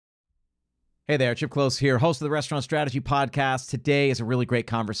Hey there, Chip Close here, host of the Restaurant Strategy Podcast. Today is a really great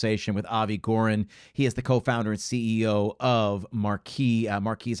conversation with Avi Goren. He is the co-founder and CEO of Marqii.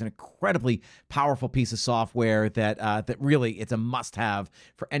 Marqii is an incredibly powerful piece of software that really it's a must-have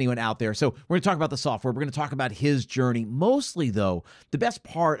for anyone out there. So we're going to talk about the software. We're going to talk about his journey. Mostly, though, the best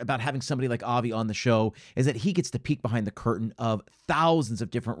part about having somebody like Avi on the show is that he gets to peek behind the curtain of thousands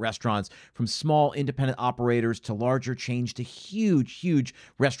of different restaurants, from small independent operators to larger chains to huge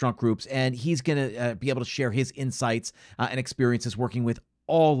restaurant groups. And he's going to be able to share his insights and experiences working with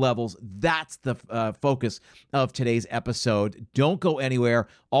all levels. That's the focus of today's episode. Don't go anywhere.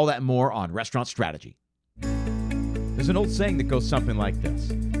 All that and more on Restaurant Strategy. There's an old saying that goes something like this: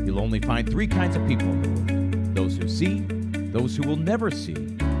 you'll only find three kinds of people in the world: those who see, those who will never see,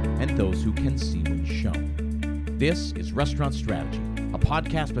 and those who can see when shown. This is Restaurant Strategy, a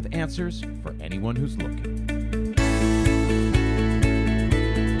podcast with answers for anyone who's looking.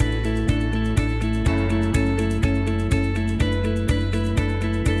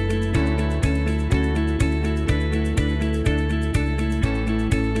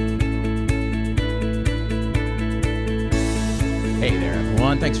 Hey there,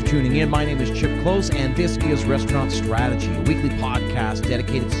 everyone. Thanks for tuning in. My name is Chip Close, and this is Restaurant Strategy, a weekly podcast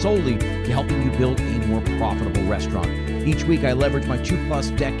dedicated solely to helping you build a more profitable restaurant. Each week, I leverage my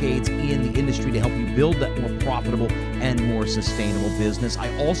 2+ decades in the industry to help you build that more profitable and more sustainable business.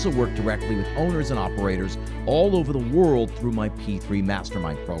 I also work directly with owners and operators all over the world through my P3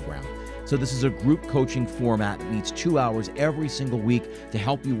 Mastermind program. So this is a group coaching format that meets 2 hours every single week to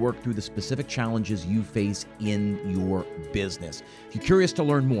help you work through the specific challenges you face in your business. If you're curious to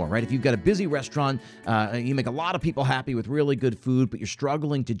learn more, right? If you've got a busy restaurant, you make a lot of people happy with really good food, but you're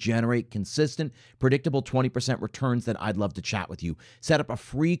struggling to generate consistent, predictable 20% returns, then I'd love to chat with you. Set up a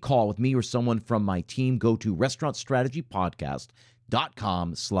free call with me or someone from my team. Go to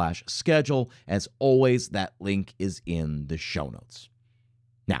restaurantstrategypodcast.com/schedule. As always, that link is in the show notes.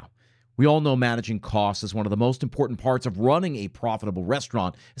 Now, we all know managing costs is one of the most important parts of running a profitable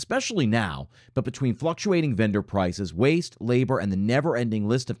restaurant, especially now. But between fluctuating vendor prices, waste, labor, and the never-ending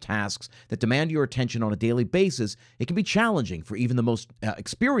list of tasks that demand your attention on a daily basis, it can be challenging for even the most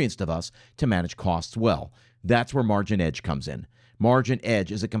experienced of us to manage costs well. That's where Margin Edge comes in. Margin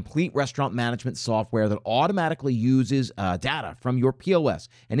Edge is a complete restaurant management software that automatically uses data from your POS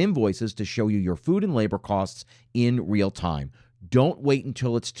and invoices to show you your food and labor costs in real time. Don't wait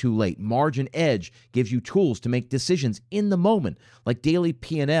until it's too late. Margin Edge gives you tools to make decisions in the moment, like daily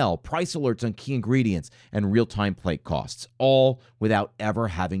P&L, price alerts on key ingredients, and real-time plate costs, all without ever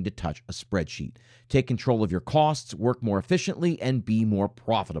having to touch a spreadsheet. Take control of your costs, work more efficiently, and be more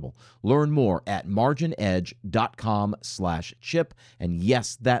profitable. Learn more at marginedge.com/chip. And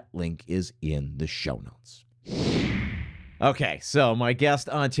yes, that link is in the show notes. Okay, so my guest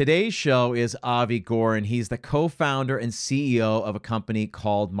on today's show is Avi Goren. He's the co-founder and CEO of a company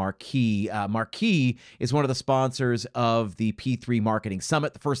called Marqii. Marqii is one of the sponsors of the P3 Marketing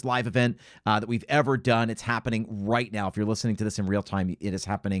Summit, the first live event that we've ever done. It's happening right now. If you're listening to this in real time, it is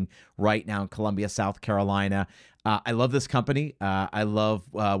happening right now in Columbia, South Carolina. I love this company. I love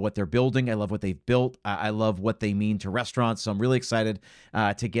what they're building. I love what they've built. I love what they mean to restaurants. So I'm really excited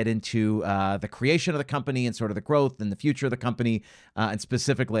to get into the creation of the company and sort of the growth and the future of the company. And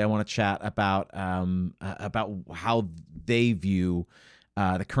specifically, I want to chat about how they view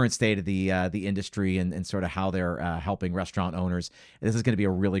the current state of the industry and sort of how they're helping restaurant owners. This is going to be a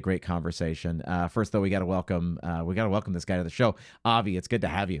really great conversation. First, though, we got to welcome this guy to the show. Avi, it's good to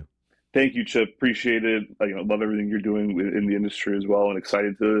have you. Thank you, Chip. Appreciate it. Love everything you're doing in the industry as well, and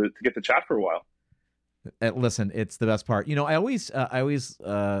excited to get to chat for a while. Listen, it's the best part. I always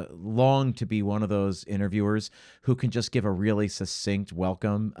long to be one of those interviewers who can just give a really succinct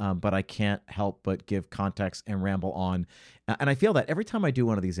welcome, but I can't help but give context and ramble on. And I feel that every time I do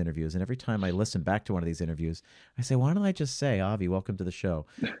one of these interviews, and every time I listen back to one of these interviews, I say, why don't I just say, Avi, welcome to the show.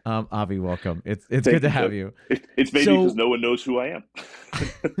 Avi, welcome. It's good to have you. It's maybe because no one knows who I am.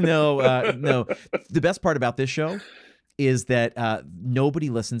 No. The best part about this show is that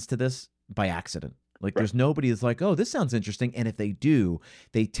nobody listens to this by accident. There's nobody that's like, oh, this sounds interesting. And if they do,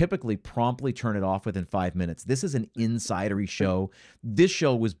 they typically promptly turn it off within 5 minutes. This is an insidery show. This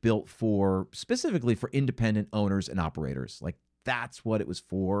show was built specifically for independent owners and operators. That's what it was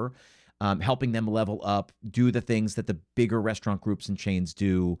for, helping them level up, do the things that the bigger restaurant groups and chains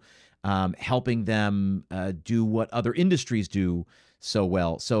do, helping them do what other industries do so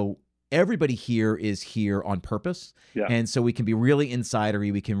well. So everybody here is here on purpose. Yeah. And so we can be really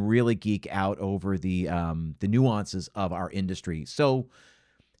insidery. We can really geek out over the nuances of our industry. So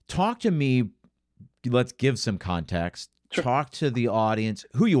talk to me. Let's give some context. Sure. Talk to the audience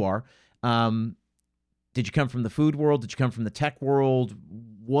who you are, Um, did you come from the food world? Did you come from the tech world?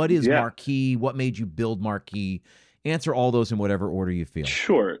 What is Yeah, Marqii? What made you build Marqii? Answer all those in whatever order you feel.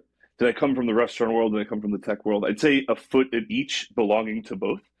 sure. Did I come from the restaurant world? Did I come from the tech world? I'd say a foot in each, belonging to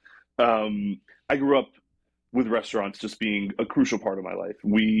both. I grew up with restaurants just being a crucial part of my life. I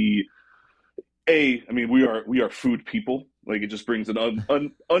mean, we are food people. Like it just brings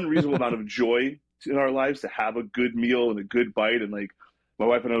an unreasonable amount of joy in our lives to have a good meal and a good bite. And like my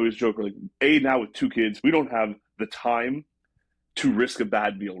wife and I always joke, we're like, now with two kids, we don't have the time to risk a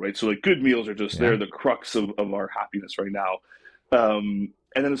bad meal, right? So like good meals are just Yeah. they're the crux of our happiness right now.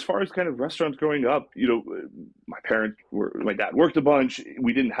 And then as far as kind of restaurants growing up, my dad worked a bunch.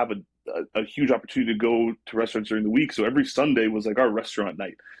 We didn't have a huge opportunity to go to restaurants during the week, so every Sunday was like our restaurant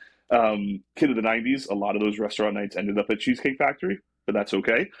night. Kid of the '90s, a lot of those restaurant nights ended up at Cheesecake Factory, but that's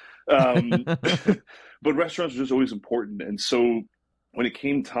okay. Um, but restaurants were just always important, and so when it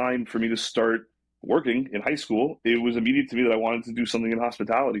came time for me to start working in high school, it was immediate to me that I wanted to do something in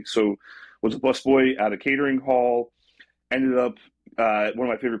hospitality. So was a busboy at a catering hall, ended up one of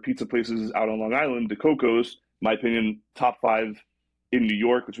my favorite pizza places out on Long Island, De Coco's, my opinion, top five in New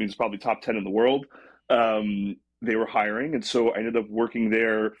York, which means probably top 10 in the world. They were hiring. And so I ended up working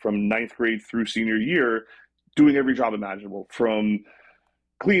there from ninth grade through senior year, doing every job imaginable, from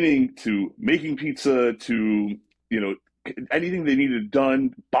cleaning to making pizza to, you know, anything they needed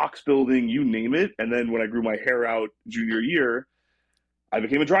done, box building, you name it. And then when I grew my hair out junior year, I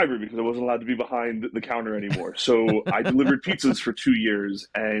became a driver because I wasn't allowed to be behind the counter anymore. So I delivered pizzas for 2 years,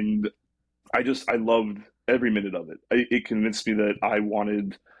 and I loved every minute of it. It convinced me that I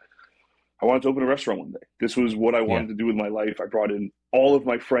wanted to open a restaurant one day. This was what I Yeah. wanted to do with my life. I brought in all of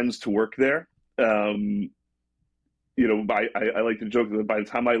my friends to work there. Um, I like to joke that by the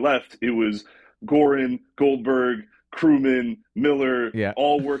time I left, it was Goren, Goldberg, Crewman, Miller, Yeah.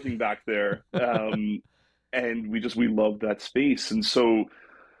 all working back there. And we loved that space. And so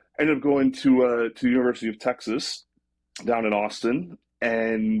I ended up going to the University of Texas down in Austin.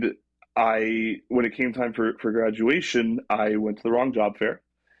 And when it came time for graduation, I went to the wrong job fair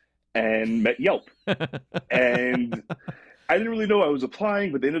and met Yelp. And I didn't really know I was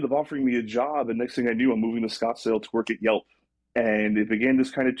applying, but they ended up offering me a job. And next thing I knew, I'm moving to Scottsdale to work at Yelp. And it began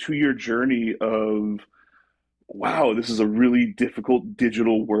this kind of 2 year journey of, wow, this is a really difficult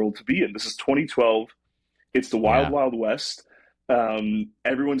digital world to be in. This is 2012. It's the wild, Yeah. wild west.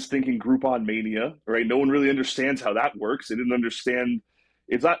 Everyone's thinking Groupon mania, right? No one really understands how that works. They didn't understand.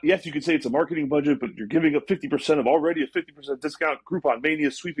 It's not, yes, you could say it's a marketing budget, but you're giving up 50% of already a 50% discount. Groupon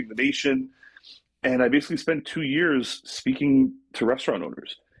mania sweeping the nation. And I basically spent 2 years speaking to restaurant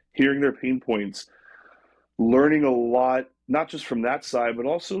owners, hearing their pain points, learning a lot, not just from that side, but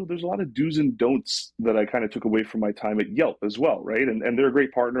also there's a lot of do's and don'ts that I kind of took away from my time at Yelp as well, right? And they're a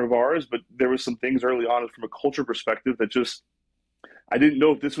great partner of ours, but there was some things early on from a culture perspective that just I didn't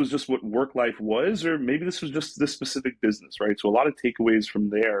know if this was just what work life was, or maybe this was just this specific business, right? So a lot of takeaways from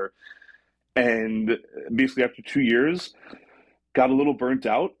there. And basically after 2 years, got a little burnt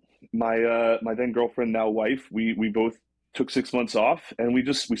out. My then girlfriend, now wife, we both took 6 months off, and we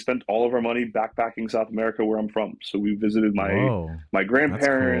spent all of our money backpacking South America, where I'm from. So we visited Whoa. my That's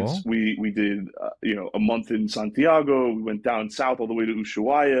grandparents. cool. We did a month in Santiago. We went down south all the way to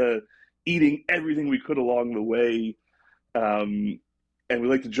Ushuaia, eating everything we could along the way. Um, and we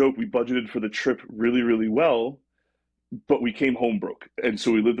like to joke we budgeted for the trip really, really well, but we came home broke. And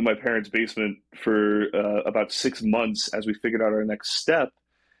so we lived in my parents' basement for about 6 months as we figured out our next step.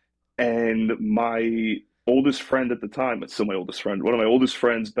 And my oldest friend at the time, it's still my oldest friend, one of my oldest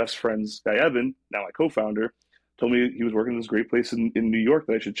friends, best friends, Guy Evan, now my co-founder, told me he was working at this great place in New York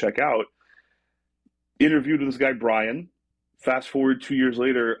that I should check out. Interviewed this guy, Brian. Fast forward 2 years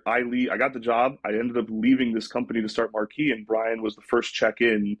later, I got the job. I ended up leaving this company to start Marqii, and Brian was the first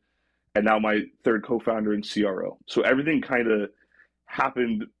check-in, and now my third co-founder and CRO. So everything kind of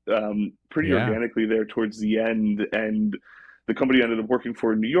happened pretty Yeah. organically there towards the end. And the company I ended up working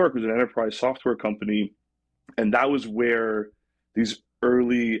for in New York was an enterprise software company. And that was where these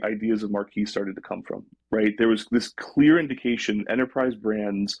early ideas of Marqii started to come from, right? There was this clear indication enterprise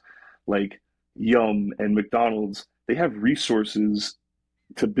brands like Yum and McDonald's, they have resources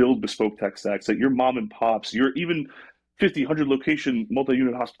to build bespoke tech stacks that your mom and pops, your even 50, 100 location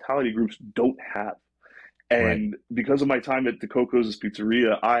multi-unit hospitality groups don't have. Right. And because of my time at DeCoco's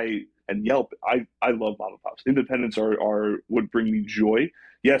Pizzeria, and Yelp, I love mom and pops. Independents are what bring me joy.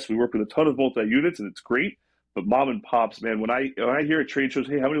 Yes, we work with a ton of multi units, and it's great. But mom and pops, man, when I hear at trade shows,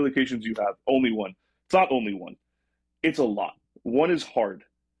 hey, how many locations do you have? Only one. It's not only one. It's a lot. One is hard,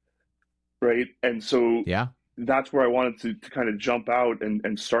 right? And so Yeah. that's where I wanted to kind of jump out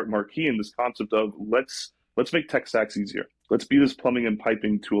and start Marquee in this concept of let's make tech stacks easier. Let's be this plumbing and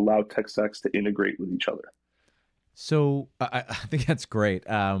piping to allow tech stacks to integrate with each other. So I think that's great.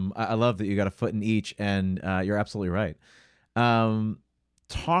 I love that you got a foot in each, and you're absolutely right. Um,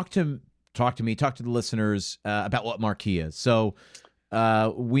 talk to me, talk to the listeners about what Marquee is. So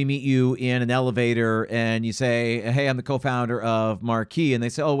we meet you in an elevator, and you say, "Hey, I'm the co-founder of Marquee," and they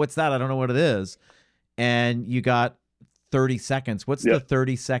say, "Oh, what's that? I don't know what it is." And you got 30 seconds. What's the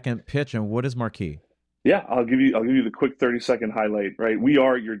 30-second pitch, and what is Marquee? Yeah, I'll give you the quick 30-second highlight, right? We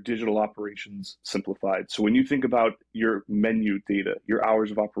are your digital operations simplified. So when you think about your menu data, your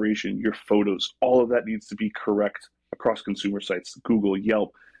hours of operation, your photos, all of that needs to be correct across consumer sites, Google,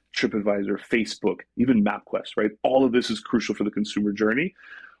 Yelp, TripAdvisor, Facebook, even MapQuest, right? All of this is crucial for the consumer journey.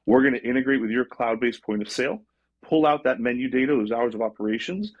 We're going to integrate with your cloud-based point of sale, pull out that menu data, those hours of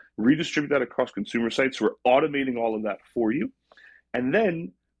operations, redistribute that across consumer sites. So we're automating all of that for you. And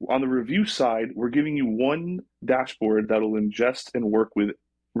then on the review side, we're giving you one dashboard that'll ingest and work with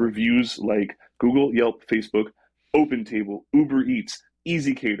reviews like Google, Yelp, Facebook, OpenTable, Uber Eats,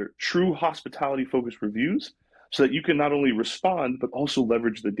 EasyCater, true hospitality-focused reviews, so that you can not only respond, but also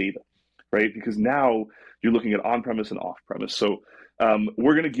leverage the data, right? Because now you're looking at on-premise and off-premise. So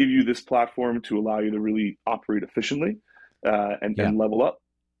we're going to give you this platform to allow you to really operate efficiently and level up.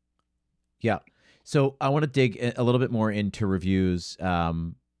 Yeah. So I want to dig a little bit more into reviews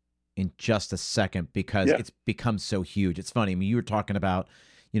in just a second, because it's become so huge. It's funny. I mean, you were talking about,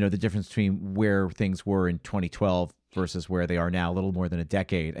 the difference between where things were in 2012 versus where they are now, a little more than a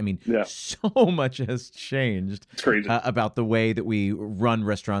decade. I mean, so much has changed. It's crazy. About the way that we run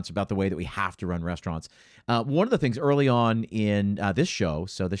restaurants, about the way that we have to run restaurants. One of the things early on in this show,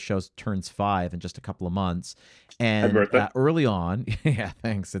 so this show turns 5 in just a couple of months, and early on,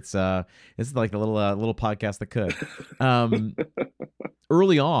 thanks. It's like the little podcast that could.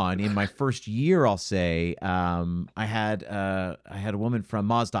 Early on in my first year, I'll say, I had a woman from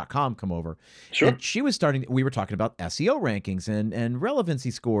Moz.com come over. Sure. And she was we were talking about SEO rankings and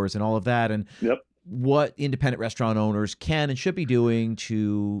relevancy scores and all of that, and what independent restaurant owners can and should be doing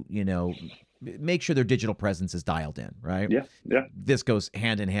to, make sure their digital presence is dialed in, right? Yeah. This goes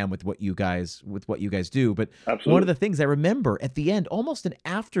hand in hand with what you guys do. But Absolutely. One of the things I remember at the end, almost an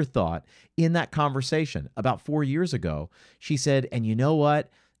afterthought in that conversation about 4 years ago, she said, "And you know what?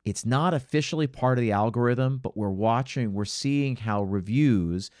 It's not officially part of the algorithm, but we're seeing how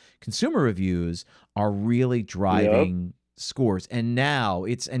consumer reviews are really driving scores. And now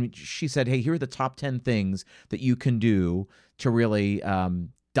and she said, hey, here are the top 10 things that you can do to really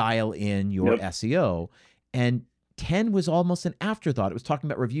dial in your SEO. And 10 was almost an afterthought. It was talking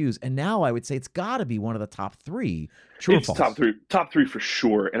about reviews. And now I would say it's got to be one of the top 3. True or false? Top three for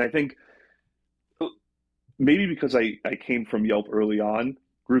sure. And I think maybe because I came from Yelp early on,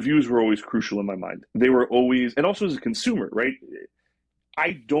 reviews were always crucial in my mind. They were always, and also as a consumer, right?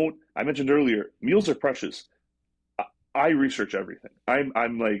 I mentioned earlier, meals are precious. I research everything. I'm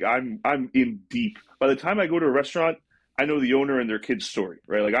in deep. By the time I go to a restaurant, I know the owner and their kid's story,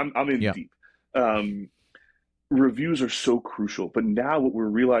 right? Like I'm in deep. Reviews are so crucial. But now what we're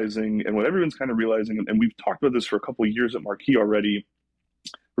realizing, and what everyone's kind of realizing, and we've talked about this for a couple of years at Marqii already,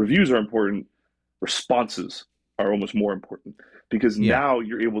 reviews are important. Responses are almost more important, because now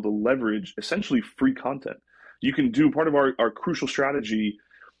you're able to leverage essentially free content. You can do part of our crucial strategy.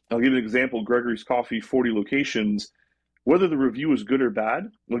 I'll give an example. Gregory's Coffee, 40 locations. Whether the review is good or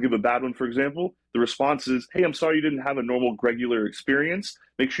bad, we'll give a bad one, for example. The response is, hey, I'm sorry you didn't have a normal regular experience.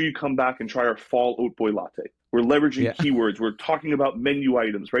 Make sure you come back and try our fall oat boy latte. We're leveraging keywords. We're talking about menu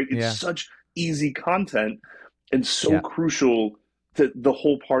items, right? It's such easy content and so crucial to the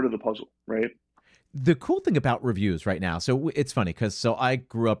whole part of the puzzle, right? The cool thing about reviews right now, so it's funny because I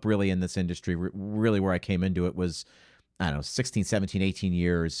grew up really in this industry, really where I came into it was, I don't know, 16, 17, 18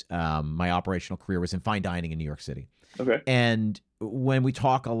 years. My operational career was in fine dining in New York City. Okay. And when we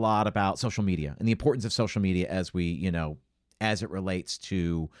talk a lot about social media and the importance of social media as as it relates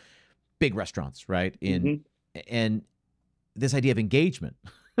to big restaurants, right? And this idea of engagement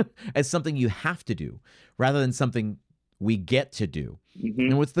as something you have to do rather than something we get to do.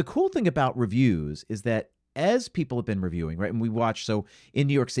 And what's the cool thing about reviews is that as people have been reviewing, right? And we watch, so in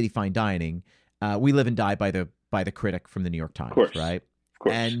New York City fine dining, we live and die by the critic from the New York Times, right? Of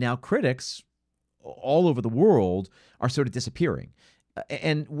course. And now critics all over the world are sort of disappearing.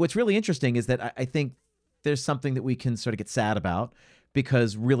 And what's really interesting is that I think there's something that we can sort of get sad about,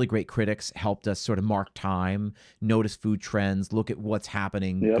 because really great critics helped us sort of mark time, notice food trends, look at what's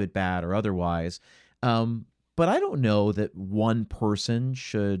happening, good, bad, or otherwise. But but I don't know that one person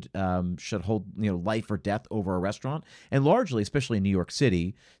should hold life or death over a restaurant. And largely, especially in New York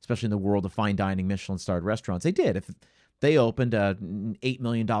City, especially in the world of fine dining Michelin-starred restaurants, they did. If they opened an $8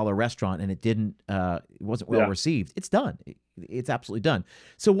 million restaurant and it wasn't well received, it's done. It's absolutely done.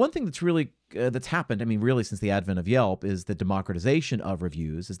 So one thing that's really that's happened, I mean, really since the advent of Yelp, is the democratization of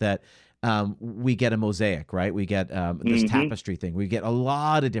reviews. Is that we get a mosaic, right? We get this tapestry thing. We get a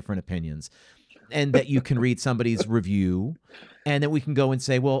lot of different opinions, and that you can read somebody's review, and then we can go and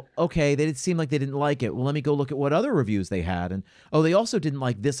say, well, okay, they did seem like they didn't like it. Well, let me go look at what other reviews they had, and they also didn't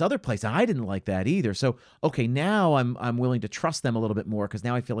like this other place. I didn't like that either. So, okay, now I'm willing to trust them a little bit more because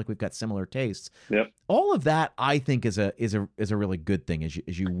now I feel like we've got similar tastes. Yep. All of that, I think, is a really good thing as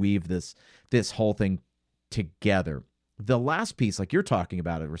you weave this whole thing together. The last piece, like you're talking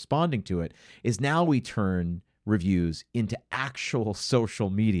about it, responding to it, is now we turn reviews into actual social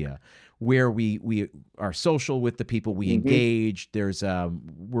media, where we are social with the people we engage. There's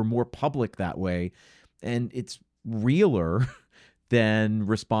we're more public that way, and it's realer than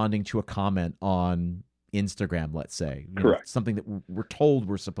responding to a comment on Instagram, let's say. Correct. Something that we're told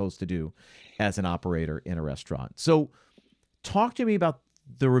we're supposed to do as an operator in a restaurant. So talk to me about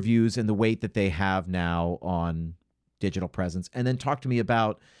the reviews and the weight that they have now on digital presence, and then talk to me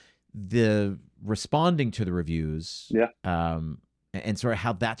about the responding to the reviews. And sort of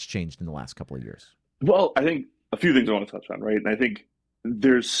how that's changed in the last couple of years. Well, I think a few things I want to touch on, right? And I think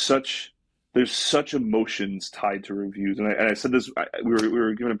there's such emotions tied to reviews. And I said this, we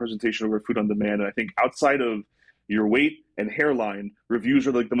were given a presentation over Food on Demand, and I think outside of your weight and hairline, reviews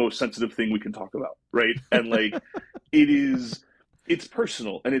are like the most sensitive thing we can talk about, right? And like it's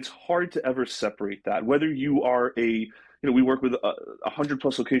personal, and it's hard to ever separate that. Whether you are we work with a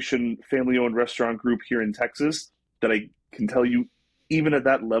 100+ location family-owned restaurant group here in Texas that I can tell you, even at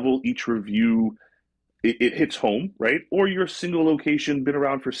that level, each review, it hits home, right? Or you're a single location, been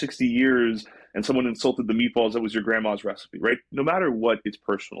around for 60 years, and someone insulted the meatballs that was your grandma's recipe, right? No matter what, it's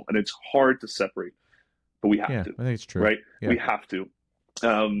personal, and it's hard to separate, but we have to. I think it's true. Right? Yeah. We have to.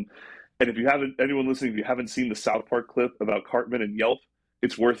 And if you haven't, anyone listening, if you haven't seen the South Park clip about Cartman and Yelp,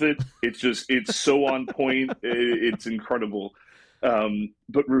 it's worth it. It's so on point. It's incredible.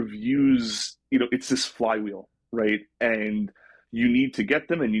 But reviews, it's this flywheel, right? And you need to get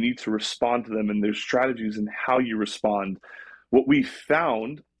them, and you need to respond to them, and there's strategies in how you respond. What we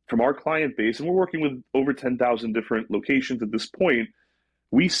found from our client base, and we're working with over 10,000 different locations at this point,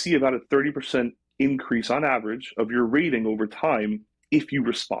 we see about a 30% increase on average of your rating over time if you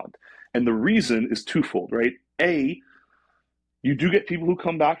respond. And the reason is twofold, right? A, you do get people who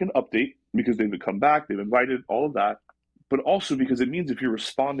come back and update because they've come back, they've invited, all of that, but also because it means if you're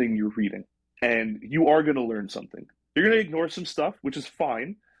responding, you're reading, and you are going to learn something. You're going to ignore some stuff, which is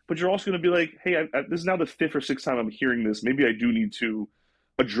fine, but you're also going to be like, hey, this is now the 5th or 6th time I'm hearing this. Maybe I do need to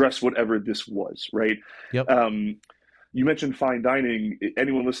address whatever this was, right? Yep. You mentioned fine dining.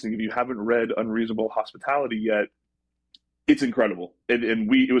 Anyone listening, if you haven't read Unreasonable Hospitality yet, it's incredible. And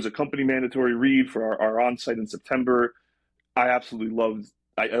it was a company mandatory read for our on-site in September. I absolutely loved.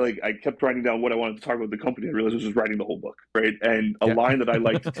 I kept writing down what I wanted to talk about the company. I realized I was just writing the whole book, right? And a line that I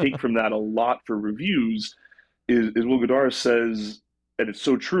like to take from that a lot for reviews is Will Guidara says, and it's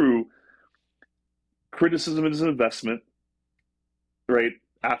so true, criticism is an investment, right?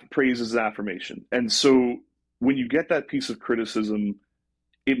 Praise is an affirmation. And so when you get that piece of criticism,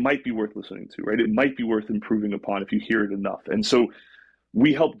 it might be worth listening to, right? It might be worth improving upon if you hear it enough. And so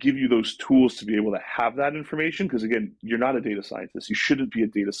we help give you those tools to be able to have that information, because again, you're not a data scientist. You shouldn't be a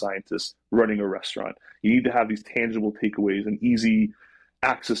data scientist running a restaurant. You need to have these tangible takeaways and easy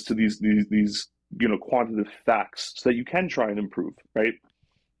access to these quantitative facts so that you can try and improve, right?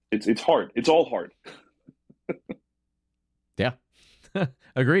 It's hard. It's all hard. Yeah.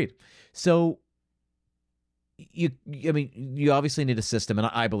 Agreed. So you obviously need a system, and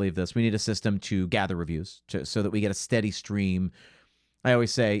I believe this. We need a system to gather reviews so that we get a steady stream. I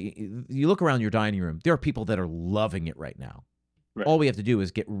always say, you look around your dining room, there are people that are loving it right now. Right. All we have to do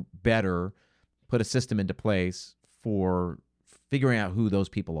is get better, put a system into place for figuring out who those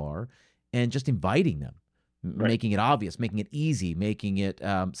people are and just inviting them, right. Making it obvious, making it easy, making it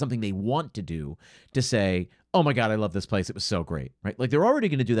something they want to do, to say, oh my God, I love this place. It was so great, right? Like they're already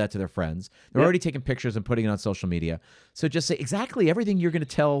going to do that to their friends. They're already taking pictures and putting it on social media. So just say exactly everything you're going to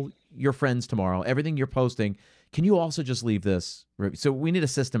tell your friends tomorrow, everything you're posting. Can you also just leave this? So we need a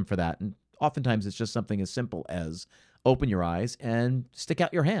system for that. And oftentimes it's just something as simple as open your eyes and stick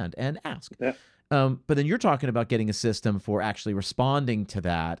out your hand and ask. Yeah. But then you're talking about getting a system for actually responding to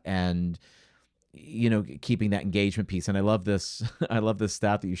that and keeping that engagement piece. And I love this. I love this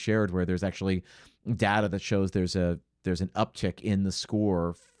stat that you shared where there's actually data that shows there's an uptick in the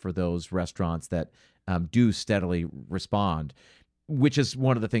score for those restaurants that do steadily respond, which is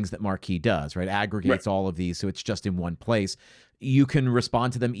one of the things that Marqii does, right? Aggregates all of these, so it's just in one place. You can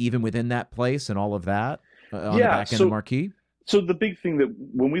respond to them even within that place and all of that on the back end of Marqii. So the big thing that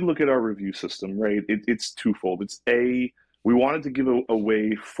when we look at our review system, right, it's twofold. It's we wanted to give a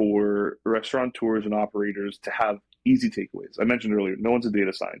way for restaurateurs and operators to have easy takeaways. I mentioned earlier, no one's a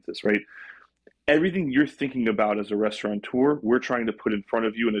data scientist, right? Everything you're thinking about as a restaurateur, we're trying to put in front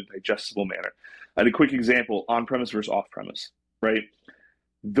of you in a digestible manner. I had a quick example, on-premise versus off-premise, right?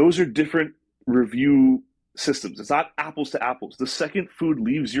 Those are different review systems. It's not apples to apples. The second food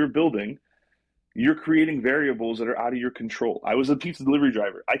leaves your building, you're creating variables that are out of your control. I was a pizza delivery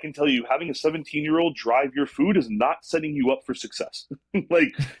driver. I can tell you, having a 17-year-old drive your food is not setting you up for success.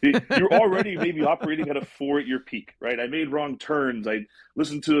 Like, you're already maybe operating at a 4 at your peak, right? I made wrong turns. I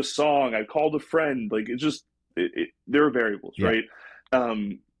listened to a song. I called a friend. Like, there are variables, right?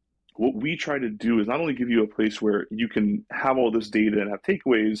 What we try to do is not only give you a place where you can have all this data and have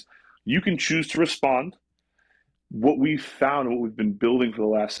takeaways, you can choose to respond. What we've found and what we've been building for the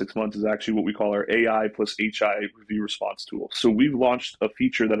last 6 months is actually what we call our AI plus HI review response tool. So we've launched a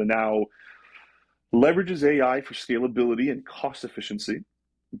feature that now leverages AI for scalability and cost efficiency.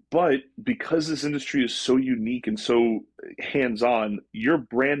 But because this industry is so unique and so hands-on, your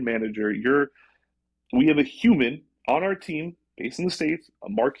brand manager, we have a human on our team based in the States, a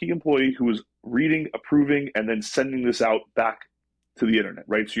Marqii employee who is reading, approving, and then sending this out back to the internet,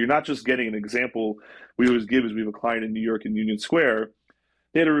 right? So you're not just getting an example we always give is we have a client in New York in Union Square.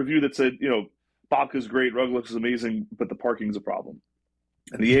 They had a review that said, babka's great, rug looks amazing, but the parking's a problem.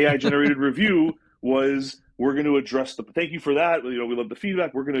 And the AI generated review was, we're going to address thank you for that. We love the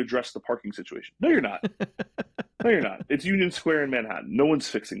feedback. We're going to address the parking situation. No, you're not. No, you're not. It's Union Square in Manhattan. No one's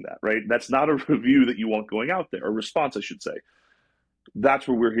fixing that, right? That's not a review that you want going out there, or response, I should say. That's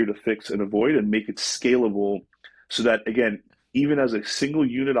where we're here to fix and avoid and make it scalable so that, again, even as a single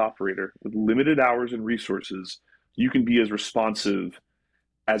unit operator with limited hours and resources, you can be as responsive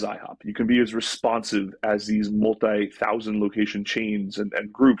as IHOP. You can be as responsive as these multi-thousand location chains and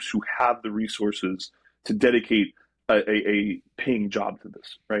groups who have the resources to dedicate a paying job to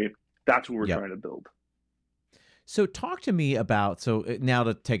this, right? That's what we're trying to build. So talk to me about, now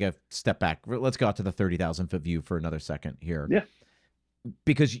to take a step back, let's go out to the 30,000-foot view for another second here. Yeah.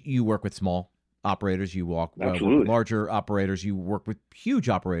 Because you work with small operators, you work with larger operators, you work with huge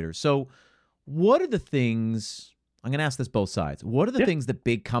operators. So what are the things, I'm going to ask this both sides, what are the things that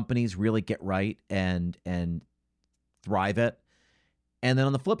big companies really get right and thrive at? And then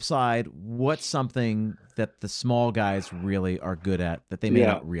on the flip side, what's something that the small guys really are good at that they may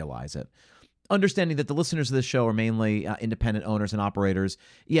not realize it? Understanding that the listeners of this show are mainly independent owners and operators.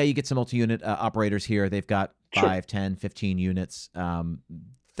 Yeah, you get some multi-unit operators here. They've got 5, 10, 15 units.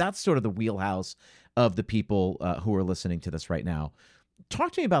 That's sort of the wheelhouse of the people who are listening to this right now.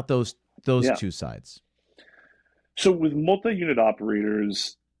 Talk to me about those two sides. So with multi-unit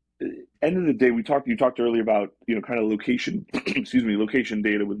operators, end of the day, you talked earlier about, kind of location, location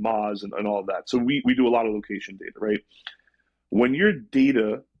data with Moz and all of that. So we do a lot of location data, right? When your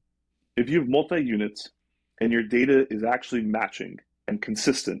data, if you have multi-units and your data is actually matching and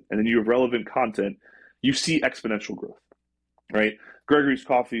consistent, and then you have relevant content, you see exponential growth, right? Gregory's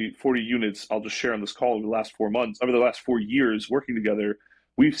Coffee, 40 units, I'll just share on this call over the last 4 years working together,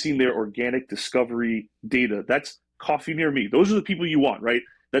 we've seen their organic discovery data. That's coffee near me. Those are the people you want, right?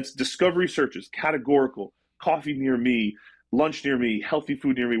 That's discovery searches, categorical, coffee near me, lunch near me, healthy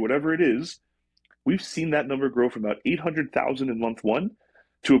food near me, whatever it is. We've seen that number grow from about 800,000 in month one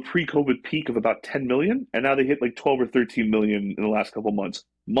to a pre-COVID peak of about 10 million. And now they hit like 12 or 13 million in the last couple of months,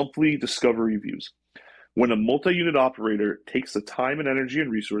 monthly discovery views. When a multi-unit operator takes the time and energy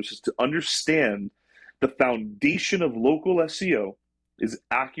and resources to understand the foundation of local SEO is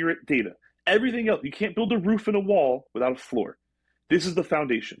accurate data. Everything else, you can't build a roof and a wall without a floor. This is the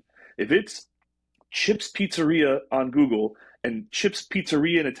foundation. If it's Chips Pizzeria on Google and Chips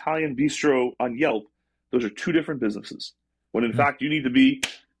Pizzeria and Italian Bistro on Yelp, those are two different businesses. When in fact, you need to be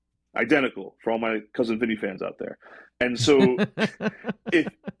identical for all my Cousin Vinny fans out there. And so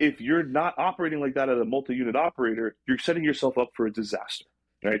if you're not operating like that as a multi-unit operator, you're setting yourself up for a disaster,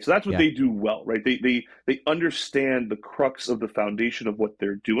 right? So that's what they do well, right? They understand the crux of the foundation of what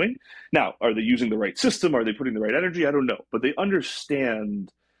they're doing. Now, are they using the right system? Are they putting the right energy? I don't know. But they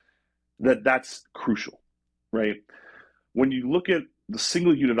understand that that's crucial, right? When you look at the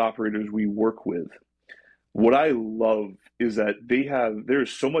single unit operators we work with, What I love is that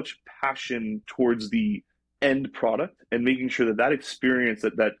there's so much passion towards the end product and making sure that that experience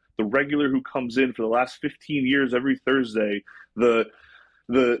that the regular who comes in for the last 15 years every Thursday, the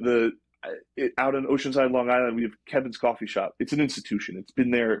out in Oceanside, Long Island, we have Kevin's Coffee Shop. It's an institution. It's been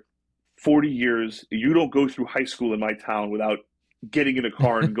there 40 years. You don't go through high school in my town without getting in a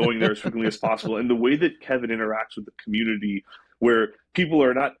car and going there as frequently as possible. And the way that Kevin interacts with the community, where people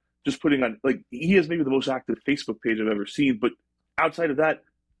are not just putting on, like, he has maybe the most active Facebook page I've ever seen, but outside of that,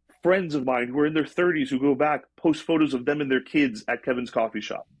 friends of mine who are in their 30s who go back, post photos of them and their kids at Kevin's Coffee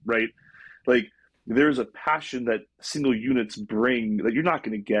Shop, right? Like, there's a passion that single units bring that you're not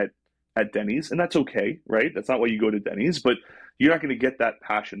going to get at Denny's, and that's okay, right? That's not why you go to Denny's, but you're not going to get that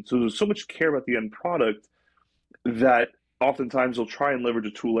passion. So there's so much care about the end product that oftentimes they'll try and leverage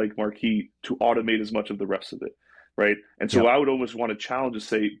a tool like Marqii to automate as much of the rest of it, right? And so I would almost want to challenge to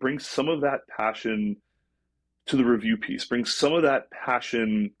say, bring some of that passion to the review piece, bring some of that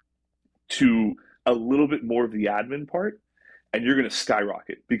passion to a little bit more of the admin part, and you're going to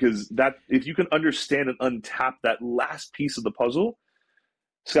skyrocket, because that, if you can understand and untap that last piece of the puzzle,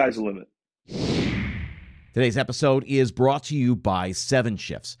 sky's the limit. Today's episode is brought to you by 7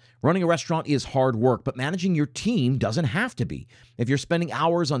 Shifts. Running a restaurant is hard work, but managing your team doesn't have to be. If you're spending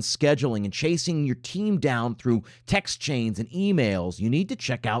hours on scheduling and chasing your team down through text chains and emails, you need to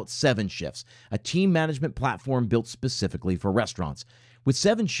check out 7 Shifts, a team management platform built specifically for restaurants. With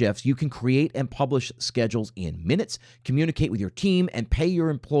 7 Shifts, you can create and publish schedules in minutes, communicate with your team, and pay your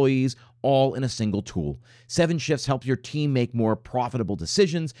employees all in a single tool. 7 Shifts helps your team make more profitable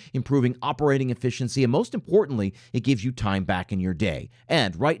decisions, improving operating efficiency, and most importantly, it gives you time back in your day.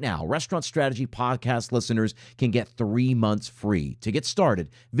 And right now, Restaurant Strategy Podcast listeners can get 3 months free. To get started,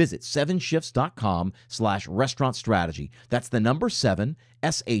 visit 7shifts.com/restaurant strategy. That's the number 7,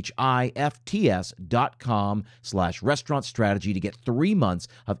 SHIFTS.com/restaurant strategy to get 3 months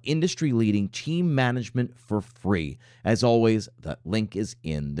of industry-leading team management for free. As always, the link is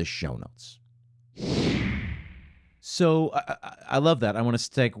in the show notes. So I love that. I want to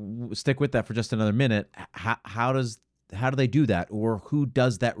stick with that for just another minute. How do they do that, or who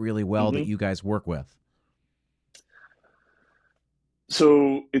does that really well that you guys work with?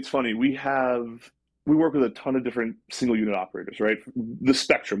 So it's funny. We work with a ton of different single unit operators, right? The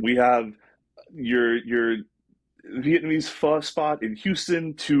spectrum. We have your Vietnamese pho spot in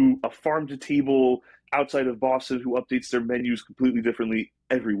Houston to a farm to table outside of Boston who updates their menus completely differently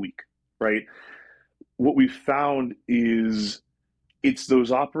every week, right? What we found is it's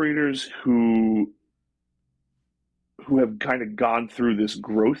those operators who have kind of gone through this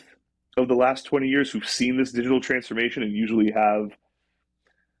growth of the last 20 years, who've seen this digital transformation and usually have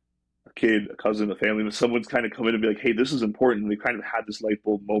a kid, a cousin, a family, someone's kind of come in and be like, hey, this is important. And they kind of had this light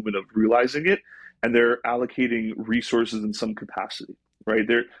bulb moment of realizing it, and they're allocating resources in some capacity, right?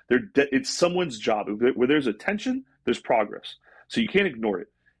 It's someone's job. Where there's attention, there's progress. So you can't ignore it.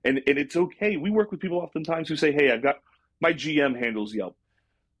 And it's okay. We work with people oftentimes who say, hey, I've got my GM handles Yelp.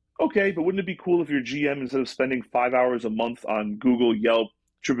 Okay, but wouldn't it be cool if your GM, instead of spending 5 hours a month on Google, Yelp,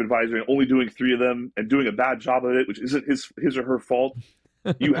 TripAdvisor, and only doing 3 of them and doing a bad job of it, which isn't his or her fault,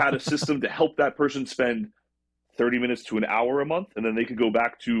 you had a system to help that person spend 30 minutes to an hour a month, and then they could go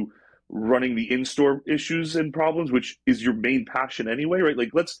back to running the in-store issues and problems, which is your main passion anyway, right?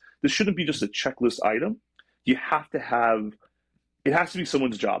 Like, this shouldn't be just a checklist item. It has to be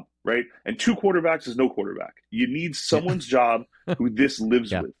someone's job, right? And 2 quarterbacks is no quarterback. You need someone's job who this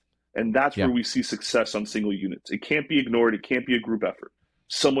lives with. And that's where we see success on single units. It can't be ignored. It can't be a group effort.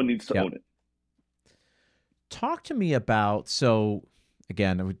 Someone needs to own it. Talk to me about, so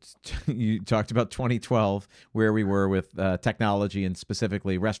again, you talked about 2012, where we were with technology and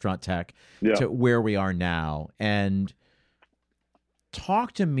specifically restaurant tech, to where we are now. And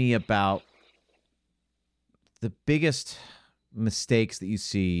talk to me about the biggest mistakes that you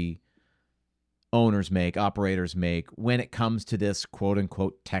see owners make, operators make, when it comes to this quote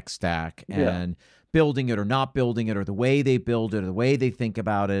unquote tech stack and building it or not building it, or the way they build it or the way they think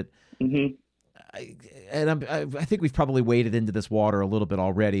about it. I think we've probably waded into this water a little bit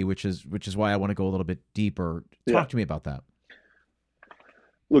already, which is why I want to go a little bit deeper. Talk to me about that.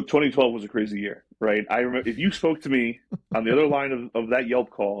 Look, 2012 was a crazy year, right? I remember, if you spoke to me on the other line of that Yelp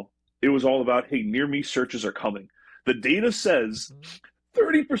call, it was all about, hey, near me searches are coming. The data says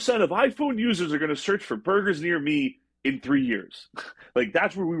 30% of iPhone users are going to search for burgers near me in 3 years. Like,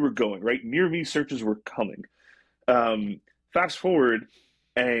 that's where we were going, right? Near me searches were coming. Fast forward,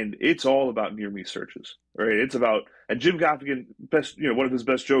 and it's all about near me searches, right? It's about, and Jim Gaffigan, one of his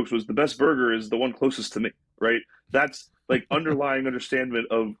best jokes was, the best burger is the one closest to me, right? That's like underlying understanding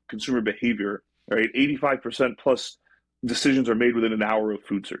of consumer behavior. right? 85% plus decisions are made within an hour of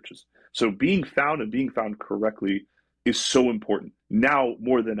food searches. So being found and being found correctly is so important now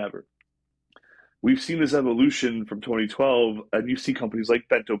more than ever. We've seen this evolution from 2012, and you see companies like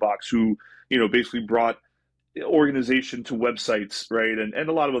Bento Box who, basically brought organization to websites, right? And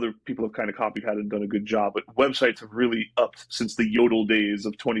a lot of other people have kind of copycat and done a good job, but websites have really upped since the Yodel days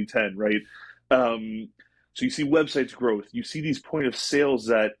of 2010, right? So you see websites growth. You see these point of sales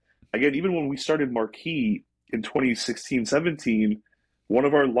that, again, even when we started Marqii in 2016, 17, one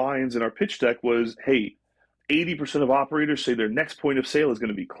of our lines in our pitch deck was, hey, 80% of operators say their next point of sale is going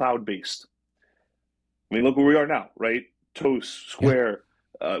to be cloud-based. I mean, look where we are now, right? Toast, Square,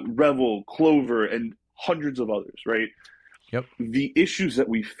 Revel, Clover, and hundreds of others, right? Yep. The issues that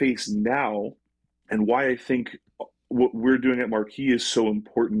we face now, and why I think what we're doing at Marqii is so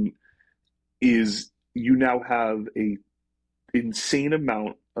important, is you now have a insane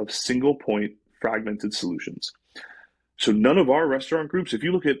amount of single point fragmented solutions. So none of our restaurant groups, if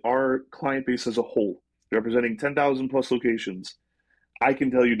you look at our client base as a whole, representing 10,000 plus locations, I can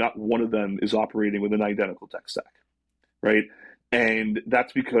tell you not one of them is operating with an identical tech stack, right? And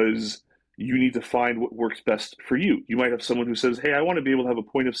that's because you need to find what works best for you. You might have someone who says, hey, I want to be able to have a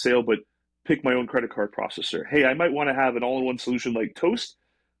point of sale, but pick my own credit card processor. Hey, I might want to have an all-in-one solution like Toast,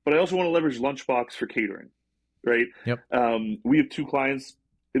 but I also want to leverage Lunchbox for catering, right? Yep. We have two clients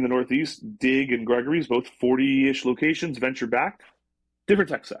in the Northeast, Dig and Gregory's, both 40-ish locations, venture-backed, different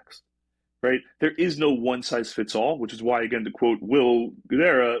tech stacks, right? There is no one-size-fits-all, which is why, again, to quote Will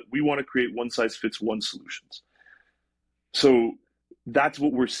Guidera, we want to create one-size-fits-one solutions. So that's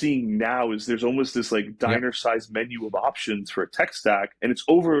what we're seeing now is there's almost this like diner-sized menu of options for a tech stack, and it's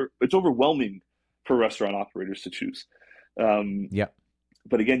overwhelming for restaurant operators to choose.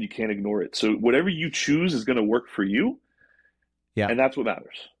 But again, you can't ignore it. So whatever you choose is going to work for you, and that's what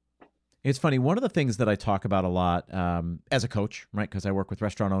matters. It's funny. One of the things that I talk about a lot as a coach, right, because I work with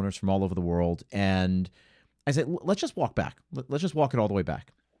restaurant owners from all over the world, and I say, let's just walk back. Let's just walk it all the way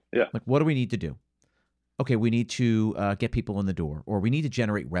back. Yeah. Like, what do we need to do? Okay, we need to get people in the door, or we need to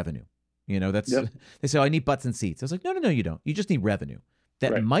generate revenue. That's They say, oh, I need butts and seats. I was like, no, you don't. You just need revenue.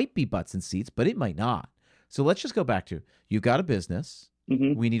 That might be butts and seats, but it might not. So let's just go back to, you've got a business.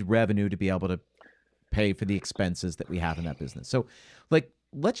 Mm-hmm. We need revenue to be able to pay for the expenses that we have in that business. So, like,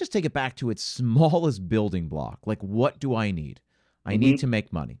 let's just take it back to its smallest building block. Like, what do I need? I need to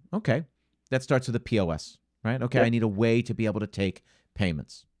make money. Okay, that starts with a POS, right? Okay, I need a way to be able to take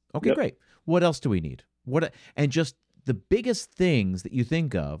payments. Okay, great. What else do we need? And just the biggest things that you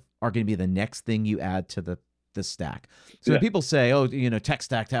think of are going to be the next thing you add to the stack. So when people say, oh, tech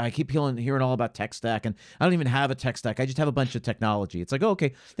stack, I keep hearing all about tech stack, and I don't even have a tech stack. I just have a bunch of technology. It's like, oh,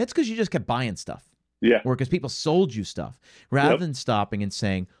 okay, that's because you just kept buying stuff. Yeah. Or because people sold you stuff, rather than stopping and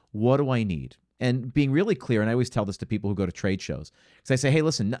saying, what do I need? And being really clear, and I always tell this to people who go to trade shows, because I say, hey,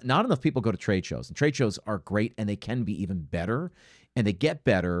 listen, not enough people go to trade shows. And trade shows are great, and they can be even better. And they get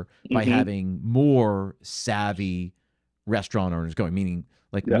better by having more savvy restaurant owners going, meaning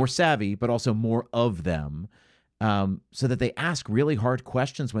like more savvy, but also more of them, so that they ask really hard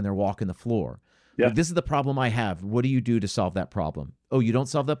questions when they're walking the floor. Yeah. Like, this is the problem I have. What do you do to solve that problem? Oh, you don't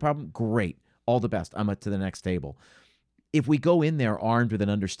solve that problem? Great. All the best. I'm up to the next table. If we go in there armed with an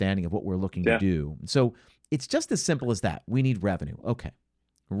understanding of what we're looking to do. So it's just as simple as that. We need revenue. Okay.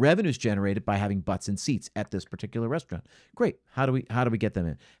 Revenue is generated by having butts and seats at this particular restaurant. Great. How do we get them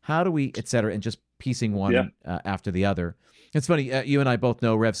in? How do we, et cetera, and just piecing one after the other. It's funny. You and I both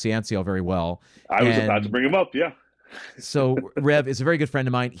know Rev Ciancio very well. I was about to bring him up. Yeah. So Rev is a very good friend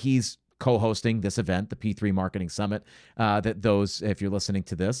of mine. He's co-hosting this event, the P3 Marketing Summit. If you're listening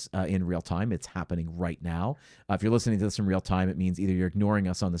to this in real time, it's happening right now. If you're listening to this in real time, it means either you're ignoring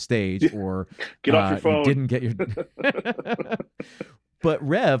us on the stage or get off your phone. You didn't get your. But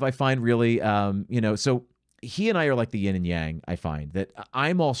Rev, I find really, so he and I are like the yin and yang. I find that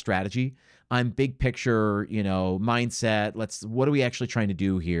I'm all strategy. I'm big picture, mindset. What are we actually trying to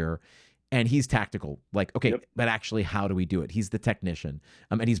do here? And he's tactical, like, okay, but actually, how do we do it? He's the technician,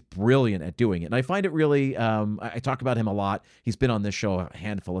 and he's brilliant at doing it. And I find it really, I talk about him a lot. He's been on this show a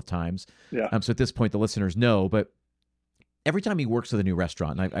handful of times. Yeah. So at this point, the listeners know, but every time he works with a new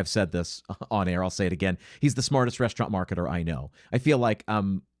restaurant, and I've said this on air, I'll say it again, he's the smartest restaurant marketer I know. I feel like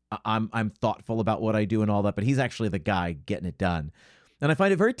I'm thoughtful about what I do and all that, but he's actually the guy getting it done. And I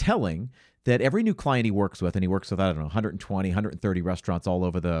find it very telling that every new client he works with, and he works with, I don't know, 120, 130 restaurants all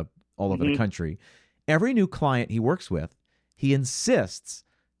over the country. Every new client he works with, he insists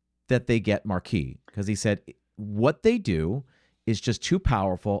that they get Marqii, because he said what they do is just too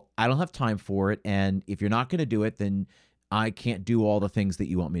powerful. I don't have time for it. And if you're not going to do it, then I can't do all the things that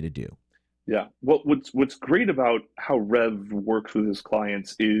you want me to do. Yeah. What's great about how Rev works with his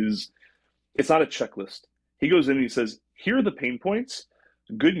clients is it's not a checklist. He goes in and he says, "Here are the pain points.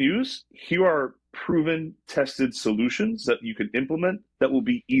 Good news. Here are proven, tested solutions that you can implement that will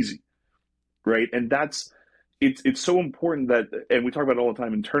be easy." Right? And that's it's so important that, and we talk about it all the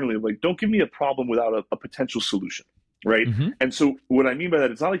time internally, like, don't give me a problem without a potential solution, right? Mm-hmm. And so what I mean by that,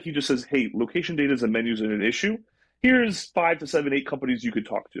 it's not like he just says, "Hey, location data and menus are an issue. Here's 5 to 7, 8 companies you could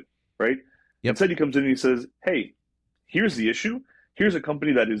talk to," right? Yep. Instead, he comes in and he says, "Hey, here's the issue. Here's a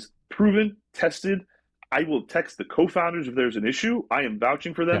company that is proven, tested. I will text the co-founders if there's an issue. I am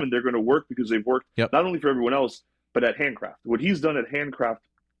vouching for them, Yep. and they're going to work because they've worked Yep. not only for everyone else, but at Handcraft." What he's done at Handcraft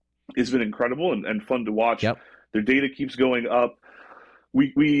has been incredible and fun to watch. Yep. Their data keeps going up.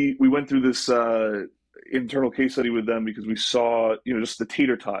 We went through this internal case study with them because we saw, just the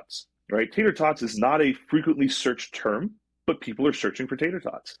tater tots, right? Tater tots is not a frequently searched term, but people are searching for tater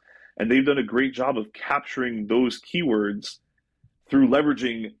tots. And they've done a great job of capturing those keywords through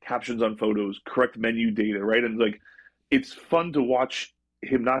leveraging captions on photos, correct menu data, right? And like, it's fun to watch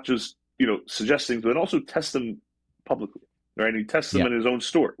him not just, suggest things, but then also test them publicly, right? And he tests them Yep. in his own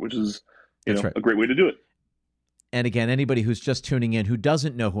store, which is, That's right. a great way to do it. And again, anybody who's just tuning in who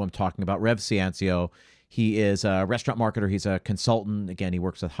doesn't know who I'm talking about, Rev Ciancio, he is a restaurant marketer. He's a consultant. Again, he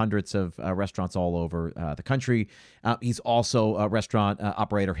works with hundreds of restaurants all over the country. He's also a restaurant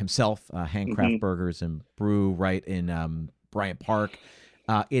operator himself, Handcraft Burgers and Brew right in Bryant Park.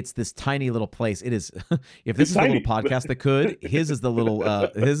 It's this tiny little place. It is. If this is the little podcast that could, his is the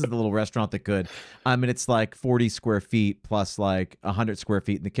little restaurant that could. I mean, it's like 40 square feet plus like 100 square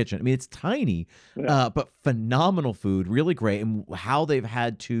feet in the kitchen. I mean, it's tiny, but phenomenal food, really great. And how they've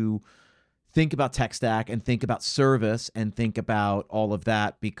had to think about tech stack and think about service and think about all of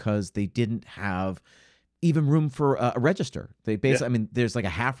that because they didn't have even room for a register. They basically, I mean, there's like a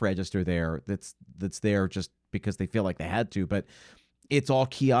half register there that's there just because they feel like they had to, but it's all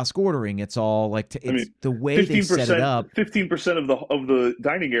kiosk ordering. It's all like it's the way they set it up. 15% of the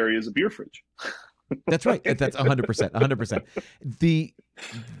dining area is a beer fridge. That's right. That's 100%.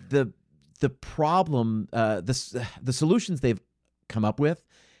 100%. The problem, the solutions they've come up with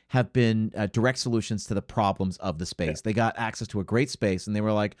have been direct solutions to the problems of the space. Yeah. They got access to a great space, and they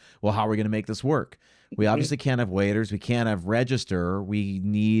were like, "Well, how are we going to make this work? We obviously can't have waiters. We can't have register. We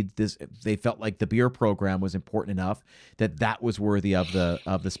need this." They felt like the beer program was important enough that was worthy of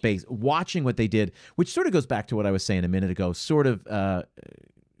the space. Watching what they did, which sort of goes back to what I was saying a minute ago, sort of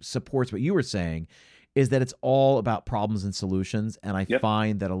supports what you were saying, is that it's all about problems and solutions. And I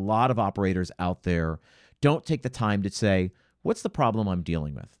find that a lot of operators out there don't take the time to say, "What's the problem I'm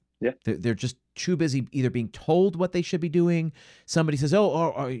dealing with?" Yeah, they're just too busy either being told what they should be doing. Somebody says,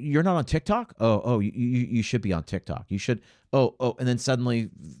 "Oh, you're not on TikTok? Oh, you should be on TikTok. You should." Oh, and then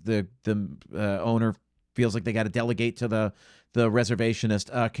suddenly the owner feels like they got to delegate to the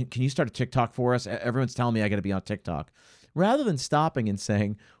reservationist. Can you start a TikTok for us? Everyone's telling me I got to be on TikTok, rather than stopping and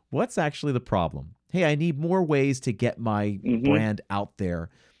saying, "What's actually the problem? Hey, I need more ways to get my brand out there,"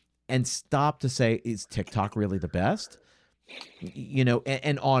 and stop to say, "Is TikTok really the best?"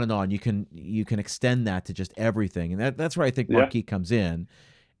 And on and on. You can extend that to just everything, and that's where I think Marqii comes in.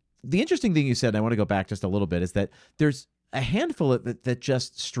 The interesting thing you said, and I want to go back just a little bit, is that there's a handful that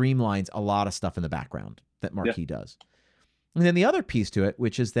just streamlines a lot of stuff in the background that Marqii does. And then the other piece to it,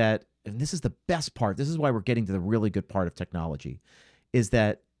 which is that, and this is the best part, this is why we're getting to the really good part of technology, is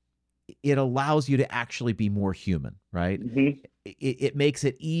that it allows you to actually be more human, right? It makes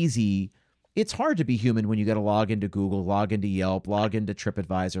it easy. It's hard to be human when you got to log into Google, log into Yelp, log into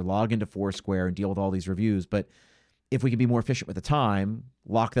TripAdvisor, log into Foursquare, and deal with all these reviews. But if we can be more efficient with the time,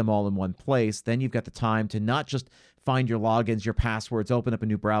 lock them all in one place, then you've got the time to not just find your logins, your passwords, open up a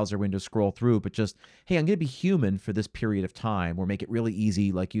new browser window, scroll through, but just, hey, I'm going to be human for this period of time, or make it really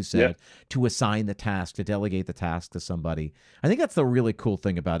easy, like you said, to assign the task, to delegate the task to somebody. I think that's the really cool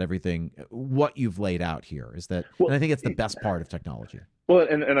thing about everything, what you've laid out here, is that, and I think it's the best part of technology. Well,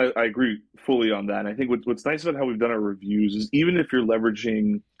 and I agree fully on that. And I think what's nice about how we've done our reviews is, even if you're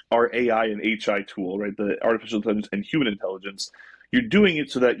leveraging our AI and HI tool, right, the artificial intelligence and human intelligence, you're doing it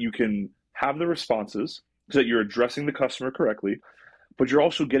so that you can have the responses, so that you're addressing the customer correctly, but you're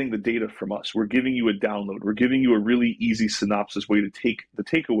also getting the data from us. We're giving you a download. We're giving you a really easy synopsis way to take the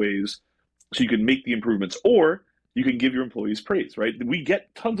takeaways so you can make the improvements, or you can give your employees praise, right? We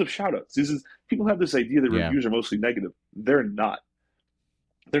get tons of shout outs. People have this idea that reviews are mostly negative. They're not.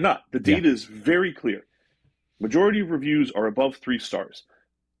 They're not. The data is very clear. Majority of reviews are above 3 stars.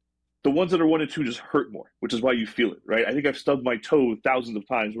 The ones that are 1 and 2 just hurt more, which is why you feel it, right? I think I've stubbed my toe thousands of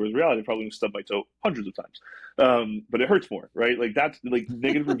times, whereas in reality, I probably stubbed my toe hundreds of times. But it hurts more, right? Like that's like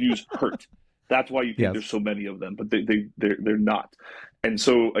negative reviews hurt. That's why you think Yes. there's so many of them, but they're not. And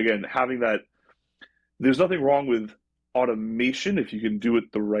so again, having that, there's nothing wrong with automation if you can do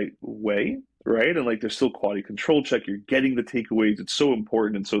it the right way, right? And like there's still quality control check. You're getting the takeaways. It's so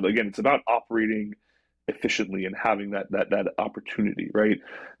important. And so again, it's about operating efficiently and having that opportunity, right?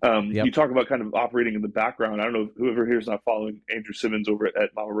 You Yep. talk about kind of operating in the background. I don't know if whoever here is not following Andrew Simmons over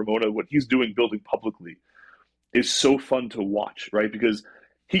at Mama Ramona. What he's doing building publicly is so fun to watch, right? Because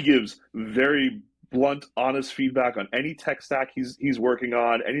he gives very blunt, honest feedback on any tech stack he's working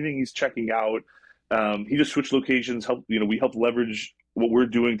on, anything he's checking out. He just switched locations. We helped leverage what we're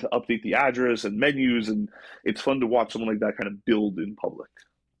doing to update the address and menus, and it's fun to watch someone like that kind of build in public.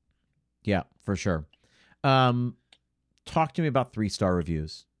 Yeah, for sure. Talk to me about 3-star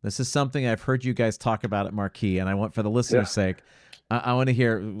reviews. This is something I've heard you guys talk about at Marqii, and I want, for the listeners' sake, I want to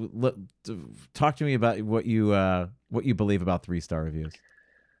hear. Talk to me about what you believe about 3-star reviews.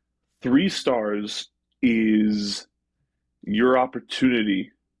 3 stars is your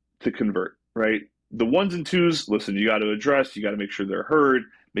opportunity to convert, right? The 1s and 2s, listen, you got to address, you got to make sure they're heard.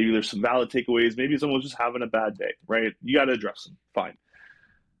 Maybe there's some valid takeaways. Maybe someone's just having a bad day, right? You got to address them. Fine.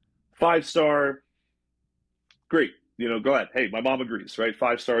 5-star, great. Go ahead. Hey, my mom agrees, right?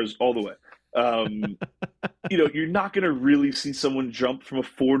 5 stars all the way. You're not going to really see someone jump from a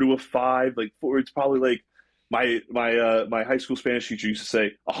 4 to a 5. Like 4, it's probably like my high school Spanish teacher used to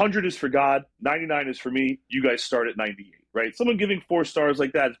say, 100 is for God, 99 is for me. You guys start at 98, right? Someone giving 4 stars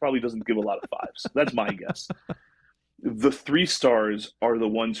like that probably doesn't give a lot of 5s. That's my guess. The 3 stars are the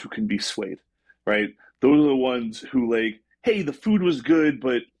ones who can be swayed, right? Those are the ones who like, hey, the food was good,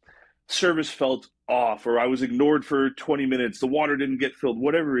 but service felt off, or I was ignored for 20 minutes, the water didn't get filled,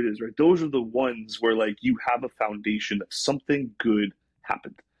 whatever it is, right? Those are the ones where like you have a foundation that something good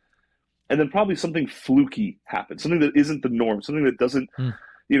happened. And then probably something fluky happened, something that isn't the norm, something that doesn't,